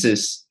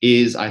thesis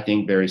is, I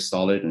think, very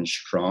solid and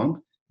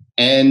strong,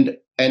 and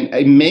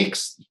it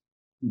makes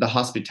the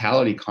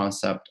hospitality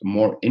concept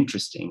more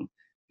interesting,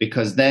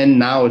 because then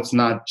now it's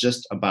not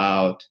just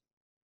about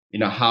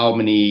how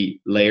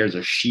many layers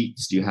or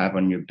sheets do you have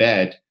on your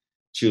bed,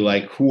 to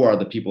like, who are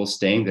the people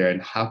staying there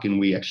and how can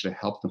we actually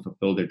help them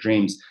fulfill their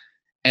dreams.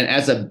 And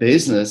as a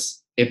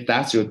business, if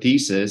that's your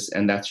thesis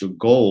and that's your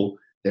goal,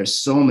 there's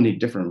so many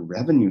different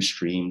revenue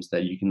streams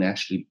that you can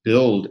actually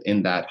build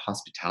in that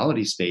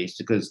hospitality space,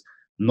 because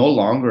no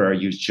longer are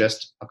you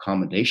just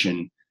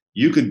accommodation.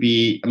 You could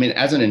be,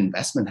 as an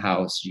investment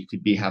house, you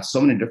could have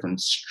so many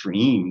different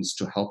streams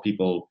to help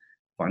people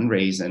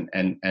fundraise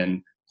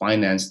and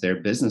finance their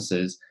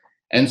businesses.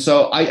 And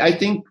so I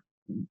think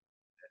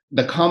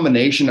the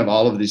combination of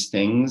all of these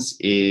things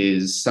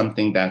is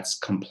something that's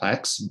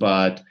complex,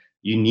 but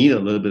you need a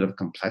little bit of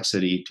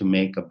complexity to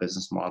make a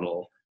business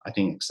model, I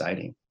think,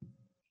 exciting.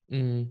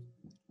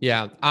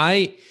 Yeah.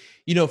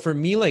 For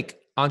me, like,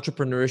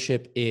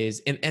 entrepreneurship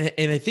is, and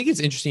I think it's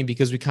interesting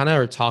because we kind of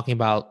are talking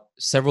about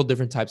several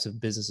different types of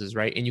businesses,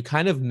 right? And you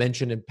kind of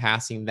mentioned in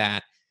passing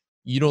that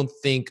you don't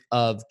think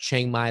of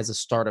Chiang Mai as a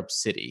startup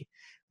city,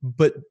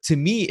 but to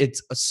me,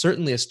 it's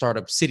certainly a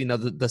startup city. Now,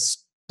 the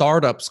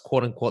startups,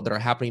 quote unquote, that are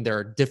happening there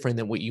are different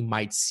than what you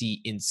might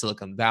see in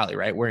Silicon Valley,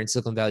 right? Where in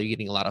Silicon Valley, you're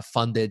getting a lot of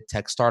funded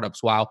tech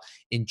startups, while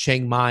in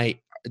Chiang Mai,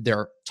 there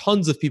are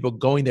tons of people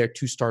going there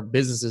to start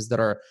businesses that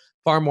are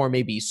far more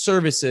maybe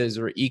services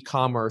or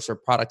e-commerce or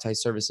productized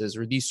services,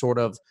 or these sort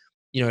of,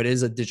 it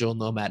is a digital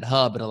nomad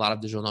hub, and a lot of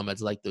digital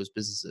nomads like those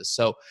businesses.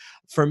 So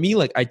for me,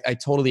 like, I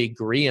totally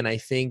agree. And I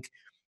think,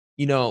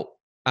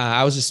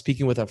 I was just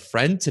speaking with a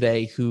friend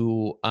today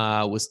who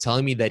was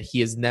telling me that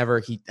he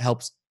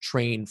helps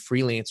train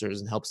freelancers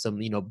and helps them,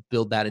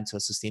 build that into a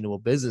sustainable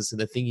business.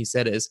 And the thing he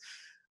said is,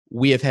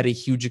 we have had a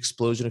huge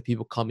explosion of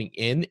people coming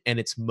in, and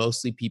it's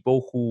mostly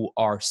people who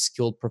are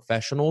skilled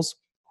professionals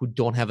who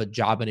don't have a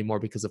job anymore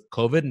because of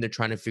COVID, and they're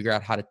trying to figure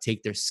out how to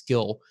take their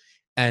skill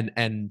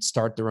and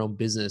start their own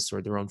business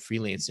or their own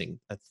freelancing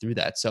through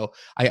that. So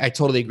I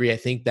totally agree. I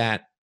think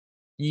that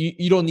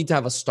you don't need to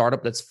have a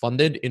startup that's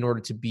funded in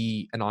order to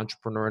be an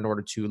entrepreneur, in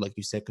order to, like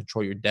you said,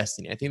 control your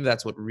destiny. I think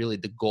that's what really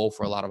the goal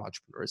for a lot of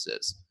entrepreneurs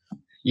is.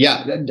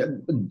 Yeah,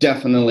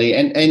 definitely.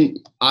 And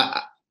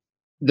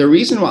the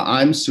reason why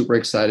I'm super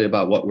excited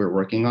about what we're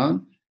working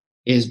on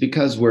is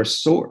because we're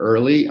so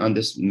early on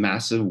this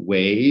massive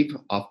wave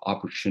of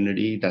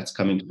opportunity that's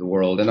coming to the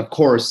world. And of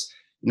course,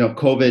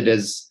 COVID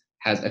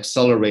has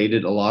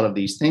accelerated a lot of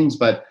these things,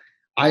 but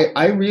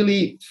I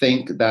really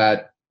think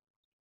that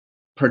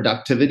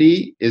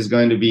productivity is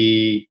going to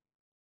be,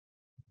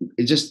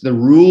 it's just the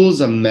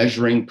rules of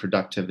measuring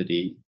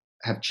productivity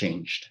have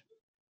changed,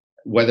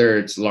 whether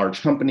it's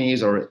large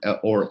companies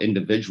or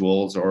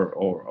individuals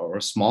or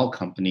a small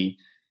company.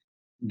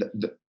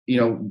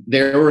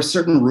 There were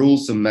certain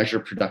rules to measure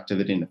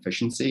productivity and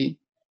efficiency,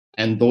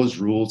 and those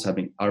rules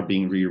are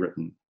being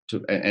rewritten.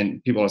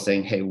 And people are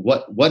saying, hey,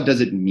 what does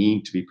it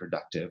mean to be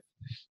productive?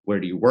 Where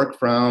do you work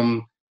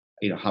from?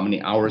 How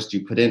many hours do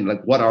you put in?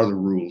 Like, what are the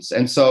rules?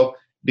 And so,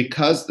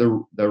 because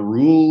the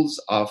rules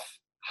of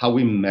how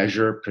we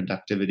measure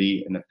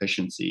productivity and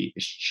efficiency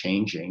is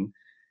changing,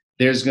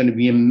 there's going to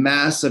be a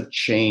massive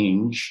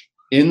change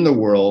in the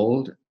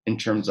world in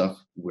terms of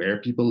where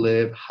people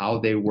live, how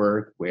they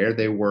work, where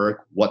they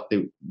work, what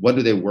do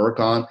they work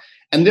on,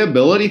 and the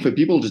ability for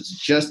people to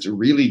just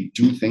really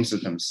do things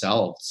with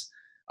themselves.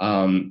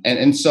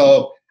 And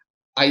so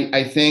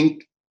I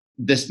think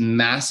this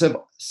massive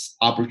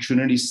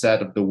opportunity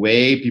set of the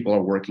way people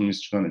are working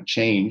is going to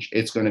change.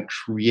 It's going to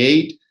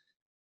create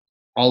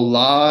a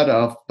lot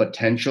of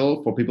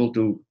potential for people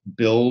to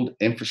build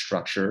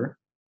infrastructure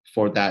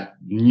for that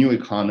new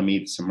economy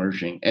that's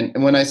emerging.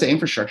 And when I say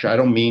infrastructure, I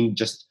don't mean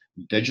just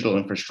digital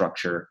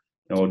infrastructure,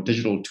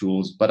 digital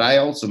tools, but I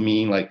also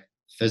mean like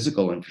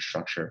physical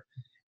infrastructure.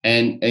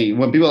 And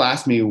when people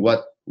ask me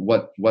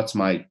what's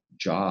my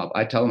job,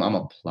 I tell them I'm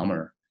a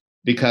plumber,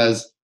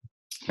 because,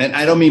 and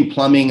I don't mean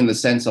plumbing in the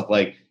sense of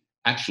like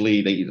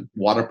actually the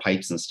water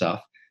pipes and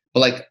stuff, but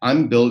like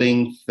I'm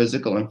building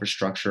physical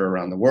infrastructure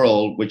around the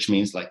world, which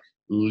means like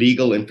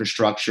legal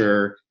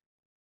infrastructure,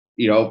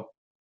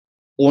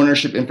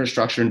 ownership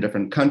infrastructure in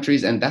different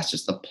countries. And that's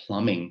just the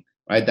plumbing,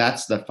 right?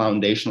 That's the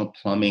foundational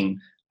plumbing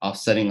of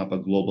setting up a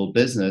global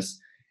business.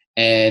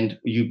 And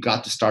you've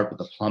got to start with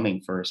the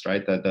plumbing first,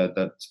 right?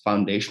 The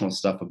foundational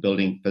stuff of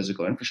building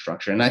physical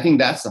infrastructure. And I think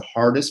that's the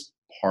hardest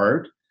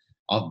part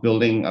of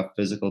building a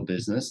physical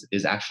business,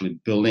 is actually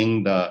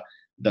building the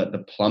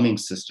plumbing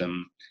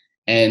system.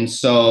 And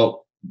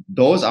so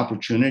those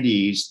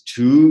opportunities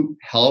to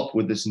help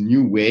with this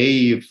new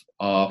wave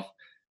of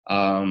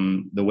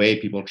the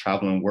way people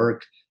travel and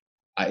work,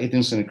 I think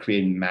it's going to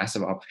create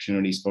massive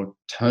opportunities for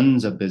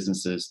tons of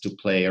businesses to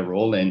play a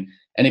role in.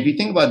 And if you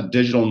think about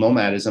digital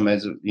nomadism,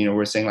 as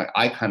we're saying, like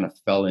I kind of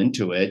fell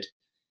into it.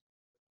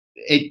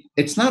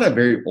 It's not a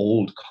very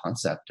old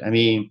concept. I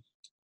mean,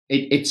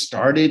 it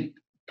started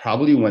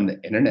probably when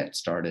the internet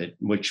started,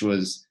 which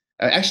was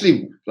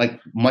actually like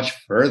much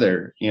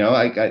further.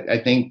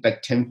 I think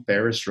like Tim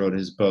Ferriss wrote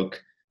his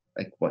book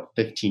like what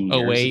 15 Oh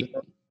years wait,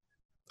 ago.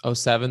 oh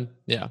seven,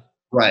 yeah.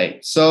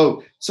 Right.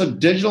 So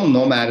digital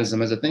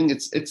nomadism as a thing,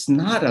 it's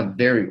not a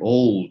very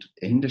old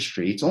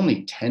industry. It's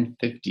only 10,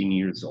 15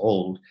 years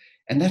old,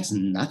 and that's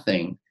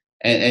nothing.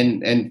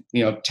 And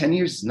 10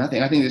 years is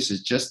nothing. I think this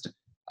is just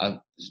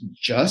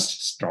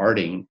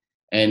starting.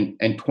 And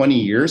 20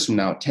 years from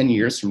now, 10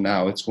 years from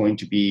now, it's going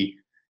to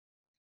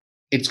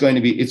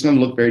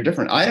look very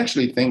different. I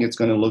actually think it's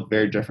going to look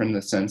very different in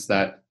the sense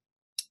that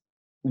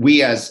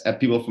we as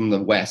people from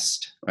the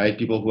West, right,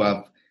 people who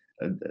have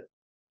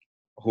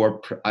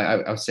I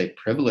would say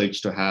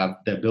privileged to have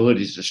the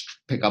ability to just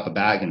pick up a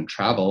bag and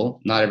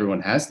travel. Not everyone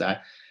has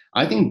that.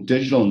 I think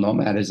digital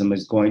nomadism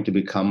is going to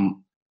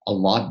become a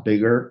lot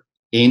bigger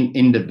in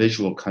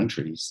individual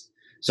countries.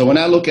 So when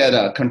I look at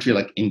a country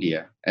like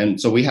India,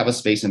 and so we have a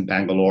space in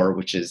Bangalore,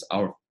 which is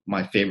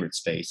my favorite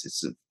space.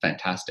 It's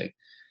fantastic.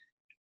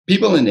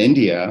 People in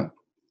India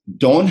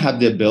don't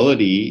have the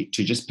ability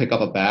to just pick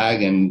up a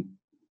bag and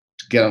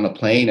get on a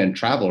plane and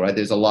travel, right?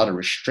 There's a lot of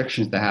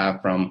restrictions to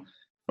have from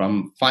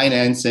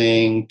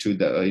financing to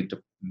the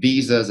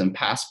visas and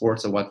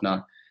passports and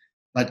whatnot.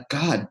 But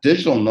God,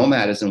 digital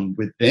nomadism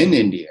within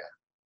India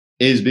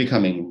is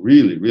becoming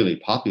really, really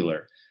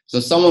popular.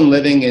 So someone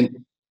living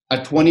in a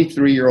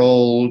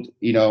 23-year-old,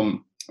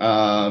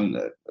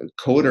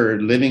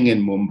 coder living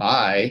in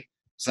Mumbai,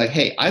 it's like,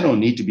 hey, I don't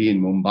need to be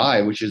in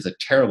Mumbai, which is a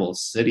terrible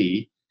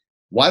city.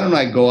 Why don't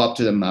I go up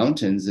to the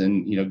mountains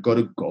and go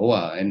to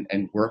Goa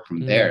and work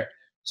from there?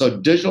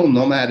 So digital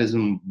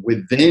nomadism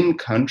within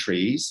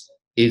countries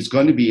is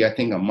going to be, I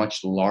think, a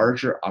much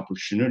larger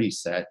opportunity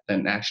set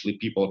than actually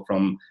people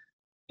from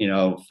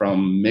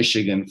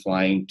Michigan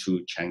flying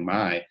to Chiang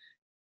Mai.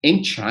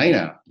 In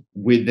China,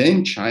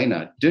 within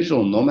China,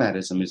 digital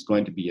nomadism is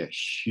going to be a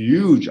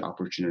huge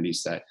opportunity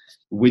set.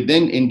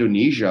 Within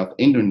Indonesia,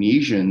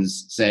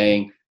 Indonesians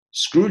saying,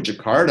 screw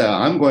Jakarta,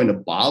 I'm going to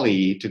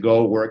Bali to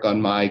go work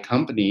on my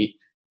company.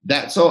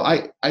 So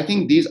I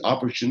think these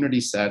opportunity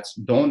sets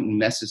don't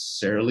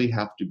necessarily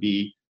have to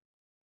be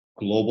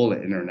global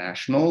and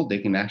international. They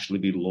can actually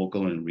be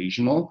local and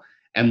regional.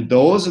 And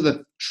those are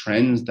the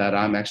trends that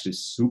I'm actually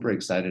super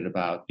excited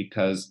about,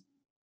 because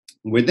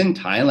within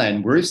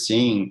Thailand, we're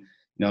seeing,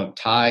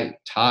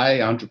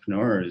 Thai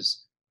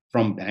entrepreneurs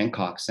from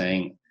Bangkok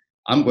saying,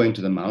 I'm going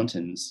to the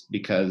mountains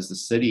because the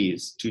city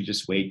is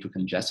just way too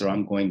congested, or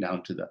I'm going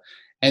down to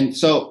and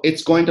so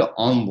it's going to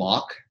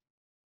unlock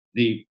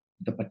the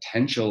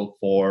potential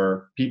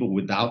for people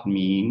without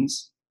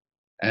means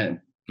and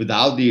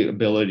without the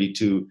ability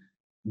to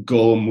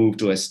go move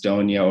to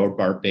Estonia or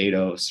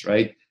Barbados,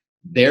 right?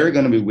 They're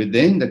going to be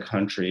within the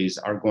countries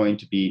are going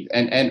to be,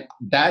 and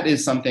that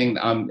is something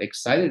I'm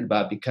excited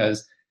about,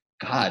 because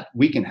God,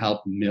 we can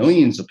help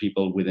millions of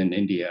people within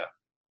India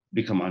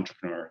become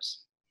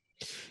entrepreneurs.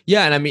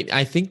 Yeah, and I mean,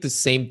 I think the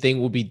same thing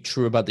will be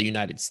true about the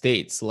United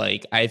States.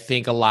 Like, I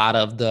think a lot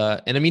of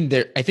and I mean,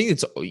 I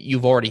think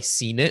you've already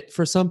seen it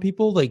for some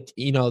people. Like,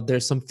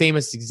 there's some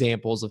famous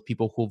examples of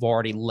people who've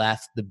already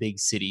left the big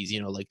cities.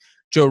 Like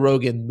Joe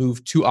Rogan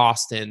moved to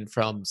Austin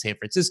from San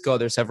Francisco.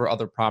 There's several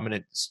other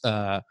prominent,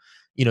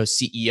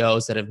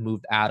 CEOs that have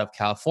moved out of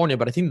California.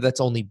 But I think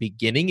that's only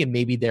beginning, and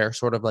maybe they're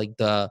sort of like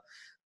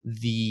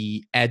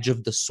the edge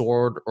of the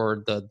sword,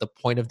 or the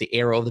point of the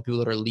arrow of the people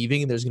that are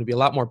leaving. And there's going to be a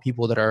lot more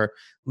people that are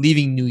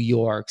leaving New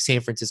York,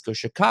 San Francisco,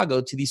 Chicago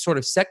to these sort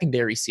of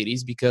secondary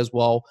cities because,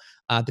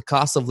 the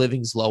cost of living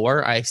is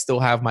lower. I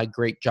still have my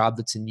great job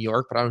that's in New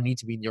York, but I don't need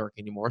to be in New York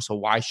anymore. So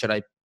why should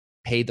I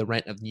pay the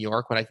rent of New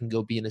York when I can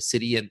go be in a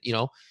city? And,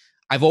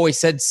 I've always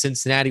said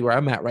Cincinnati, where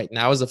I'm at right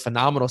now, is a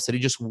phenomenal city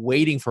just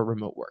waiting for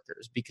remote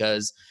workers,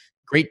 because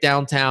great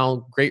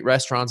downtown, great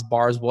restaurants,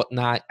 bars,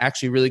 whatnot,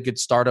 actually really good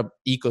startup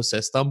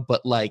ecosystem.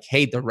 But like,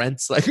 hey, the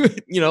rent's like,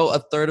 a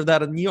third of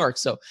that in New York.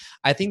 So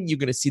I think you're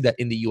going to see that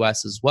in the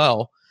US as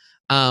well.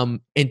 And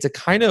to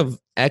kind of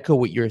echo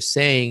what you're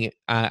saying,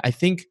 I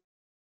think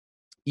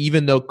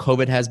even though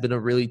COVID has been a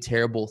really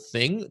terrible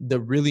thing,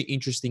 the really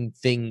interesting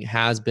thing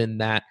has been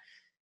that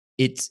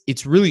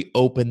it's really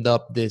opened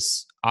up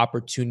this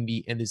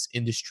opportunity and this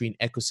industry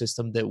and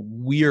ecosystem that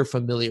we're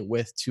familiar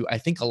with to, I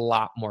think, a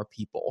lot more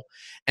people.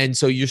 And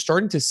so you're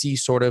starting to see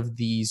sort of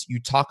you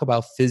talk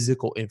about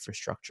physical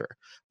infrastructure,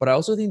 but I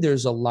also think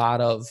there's a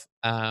lot of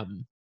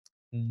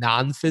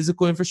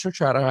non-physical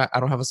infrastructure. I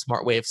don't have a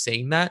smart way of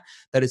saying that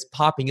is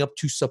popping up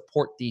to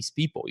support these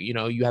people.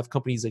 You have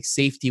companies like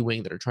Safety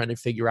Wing that are trying to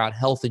figure out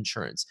health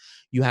insurance.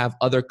 You have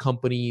other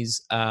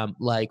companies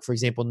like, for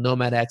example,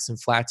 NomadX and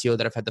Flatio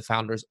that I've had the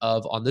founders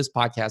of on this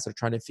podcast are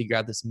trying to figure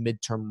out this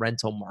midterm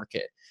rental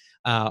market.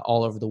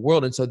 all over the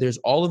world. And so there's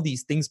all of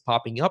these things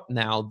popping up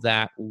now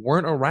that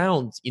weren't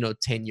around,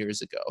 10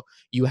 years ago.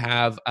 You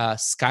have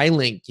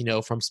Skylink,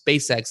 from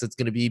SpaceX that's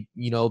going to be,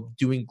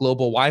 doing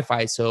global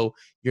Wi-Fi. So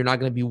you're not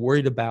going to be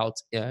worried about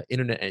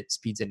internet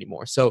speeds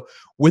anymore. So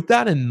with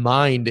that in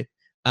mind,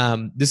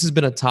 this has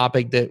been a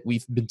topic that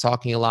we've been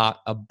talking a lot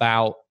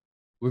about.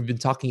 We've been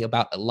talking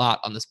about a lot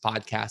on this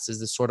podcast, is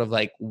this sort of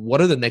like, what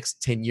are the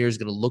next 10 years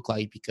going to look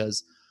like?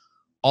 Because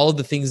all of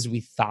the things we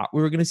thought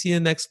we were going to see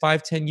in the next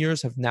 5-10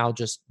 years have now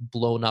just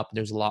blown up. And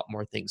there's a lot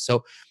more things.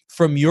 So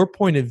from your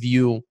point of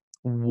view,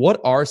 what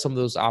are some of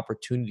those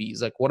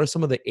opportunities? Like, what are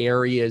some of the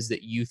areas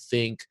that you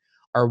think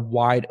are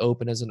wide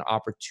open as an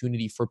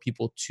opportunity for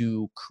people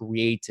to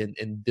create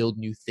and build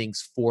new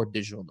things for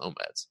digital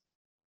nomads?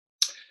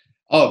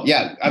 Oh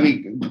yeah, I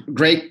mean,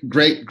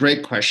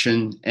 great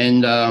question.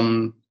 And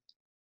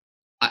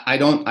I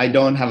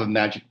don't have a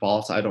magic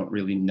ball, so I don't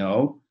really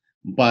know.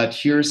 But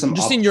here's some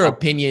just in your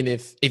opinion,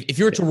 if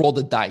you were to roll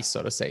the dice,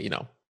 so to say,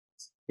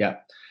 Yeah.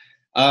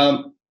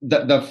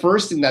 The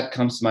first thing that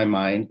comes to my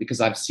mind, because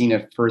I've seen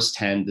it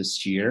firsthand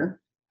this year,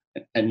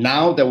 and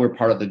now that we're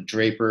part of the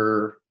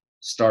Draper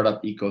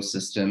startup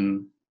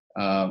ecosystem,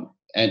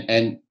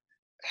 and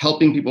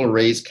helping people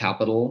raise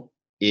capital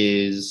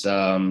is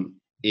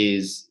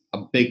a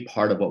big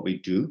part of what we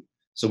do.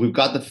 So we've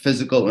got the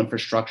physical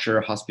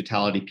infrastructure,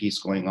 hospitality piece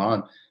going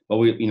on, but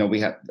we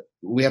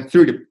have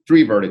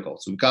three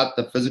verticals. We've got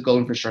the physical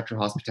infrastructure,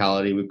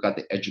 hospitality, we've got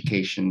the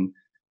education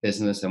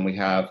business, and we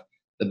have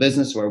the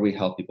business where we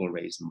help people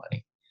raise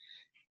money.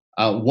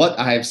 What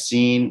I have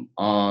seen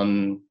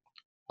on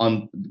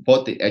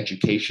both the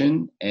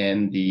education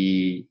and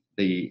the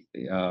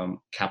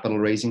capital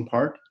raising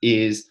part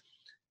is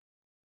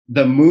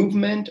the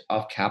movement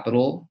of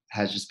capital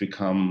has just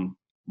become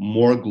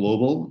more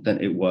global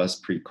than it was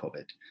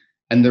pre-COVID.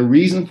 And the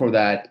reason for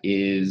that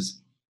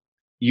is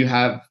you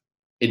have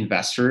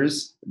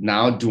investors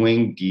now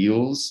doing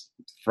deals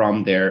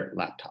from their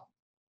laptop.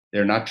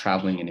 They're not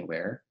traveling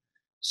anywhere.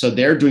 So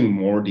they're doing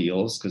more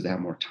deals because they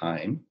have more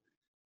time.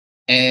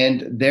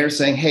 And they're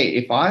saying, hey,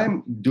 if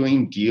I'm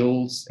doing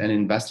deals and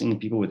investing in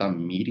people without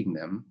meeting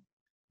them,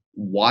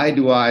 why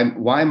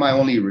am I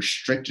only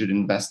restricted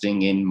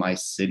investing in my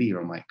city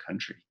or my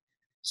country?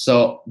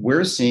 So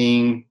we're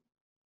seeing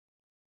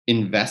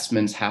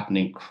investments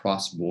happening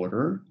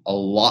cross-border a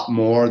lot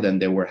more than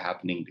they were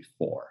happening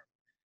before.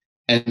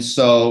 And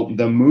so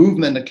the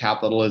movement of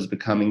capital is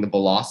becoming, the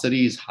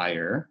velocity is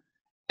higher,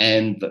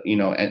 and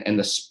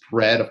the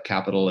spread of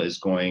capital is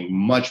going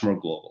much more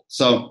global.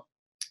 So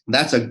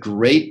that's a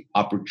great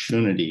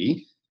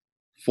opportunity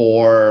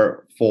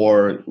for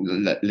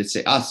let's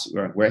say us.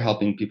 We're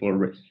helping people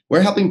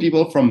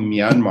from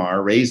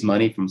Myanmar raise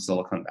money from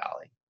Silicon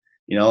Valley.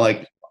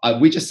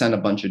 We just sent a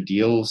bunch of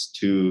deals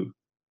to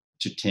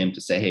Tim to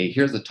say, hey,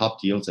 here's the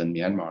top deals in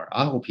Myanmar.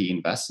 I hope he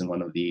invests in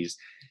one of these.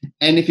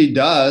 And if he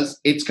does,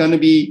 it's going to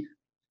be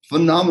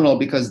phenomenal,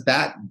 because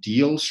that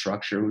deal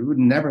structure would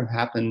never have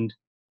happened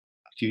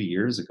a few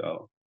years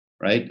ago,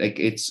 right? Like,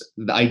 it's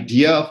the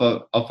idea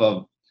of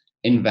a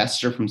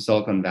investor from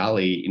Silicon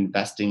Valley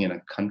investing in a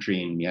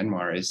country in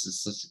Myanmar is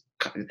just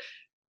a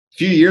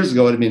few years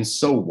ago it would have been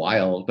so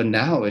wild, but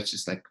now it's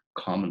just like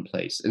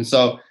commonplace. And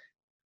so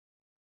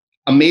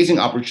amazing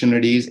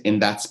opportunities in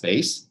that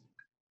space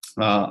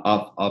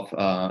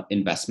of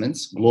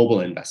investments, global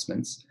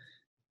investments.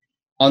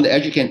 On the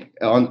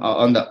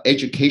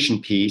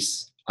education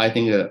piece, I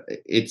think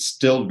it's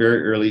still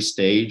very early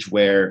stage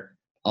where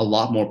a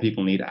lot more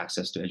people need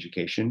access to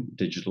education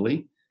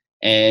digitally.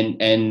 And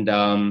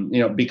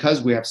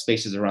because we have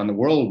spaces around the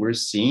world, we're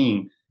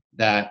seeing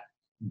that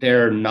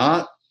there are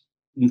not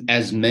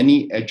as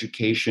many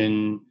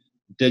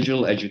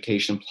digital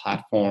education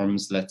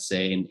platforms, let's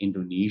say in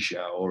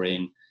Indonesia or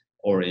in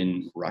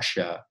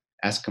Russia,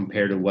 as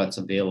compared to what's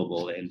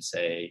available in,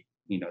 say,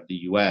 the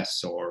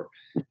US.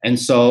 And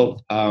so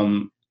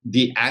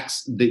the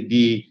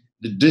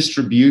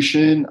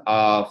distribution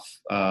of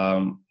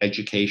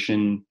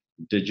education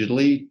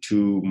digitally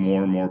to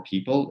more and more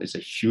people is a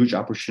huge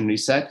opportunity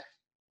set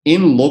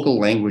in local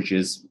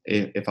languages,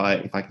 if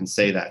I can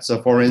say that.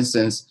 So for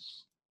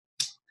instance,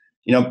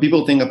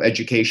 people think of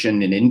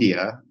education in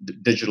India,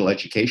 digital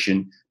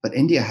education, but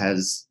India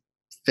has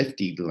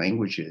 50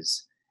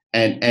 languages.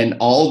 And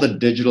all the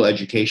digital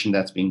education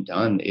that's being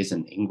done is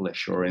in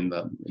English or in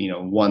the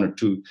one or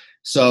two.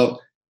 So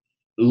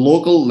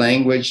local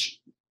language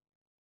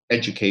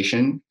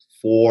education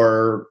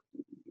for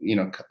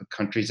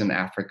countries in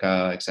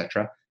Africa,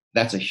 etc.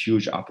 That's a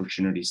huge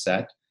opportunity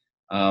set.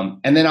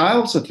 And then I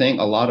also think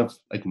a lot of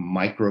like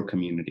micro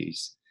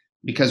communities,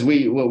 because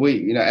we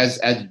as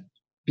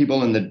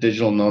people in the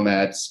digital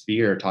nomad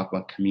sphere talk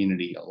about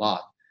community a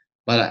lot,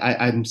 but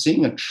I'm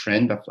seeing a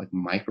trend of like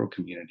micro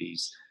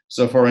communities.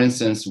 So for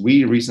instance,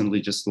 we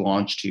recently just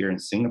launched here in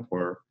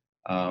Singapore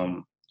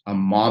a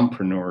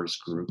mompreneurs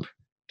group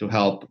to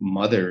help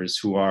mothers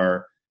who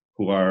are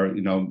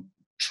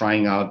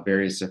trying out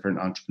various different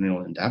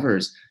entrepreneurial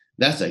endeavors.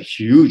 That's a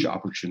huge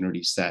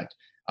opportunity set.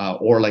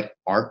 Or like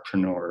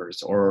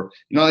artpreneurs, or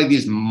like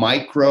these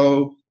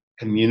micro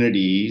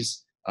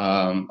communities,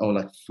 or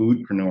like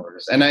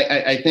foodpreneurs. And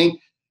I think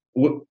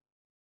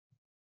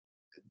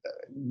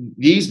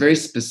these very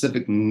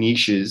specific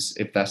niches,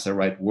 if that's the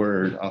right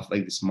word, of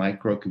like these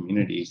micro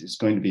communities is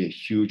going to be a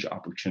huge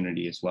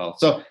opportunity as well.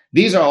 So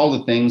these are all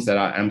the things that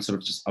I'm sort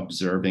of just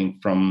observing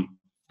from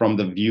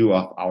the view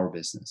of our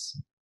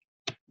business.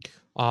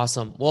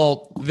 Awesome.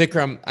 Well,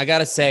 Vikram, I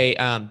gotta say,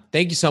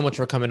 thank you so much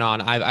for coming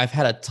on. I've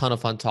had a ton of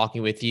fun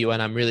talking with you,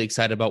 and I'm really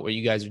excited about what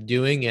you guys are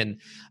doing.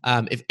 And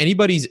if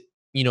anybody's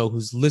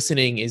who's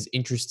listening is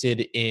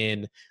interested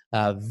in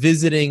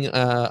visiting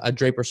a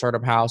Draper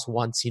Startup House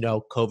once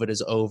COVID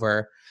is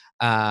over,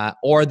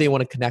 or they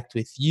want to connect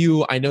with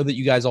you, I know that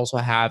you guys also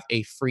have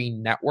a free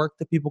network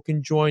that people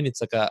can join.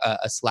 It's like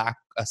a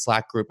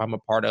Slack group I'm a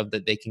part of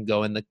that they can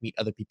go and like meet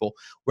other people.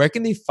 Where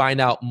can they find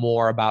out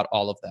more about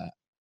all of that?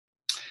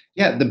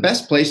 Yeah, the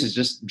best place is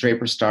just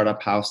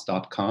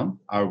draperstartuphouse.com,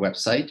 our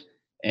website.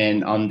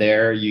 And on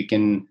there, you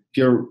can,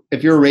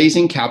 if you're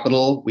raising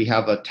capital, we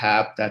have a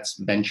tab that's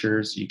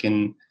ventures. You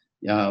can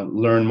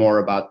learn more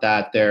about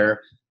that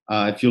there.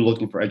 If you're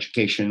looking for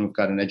education, we've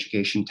got an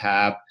education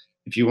tab.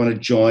 If you want to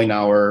join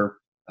our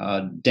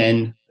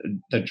DEN,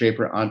 the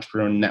Draper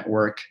Entrepreneur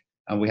Network,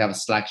 we have a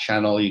Slack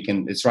channel.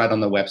 It's right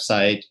on the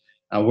website.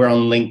 We're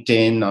on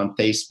LinkedIn, on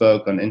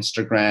Facebook, on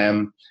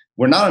Instagram.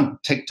 We're not on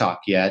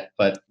TikTok yet,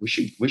 but we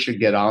should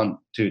get on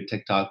to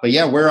TikTok. But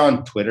yeah, we're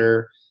on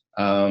Twitter.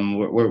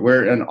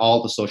 We're in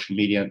all the social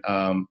media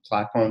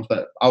platforms,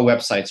 but our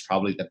website's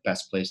probably the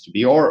best place to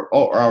be, or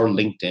our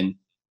LinkedIn.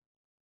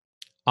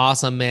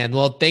 Awesome, man.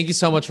 Well, thank you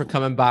so much for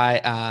coming by.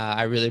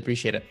 I really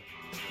appreciate it.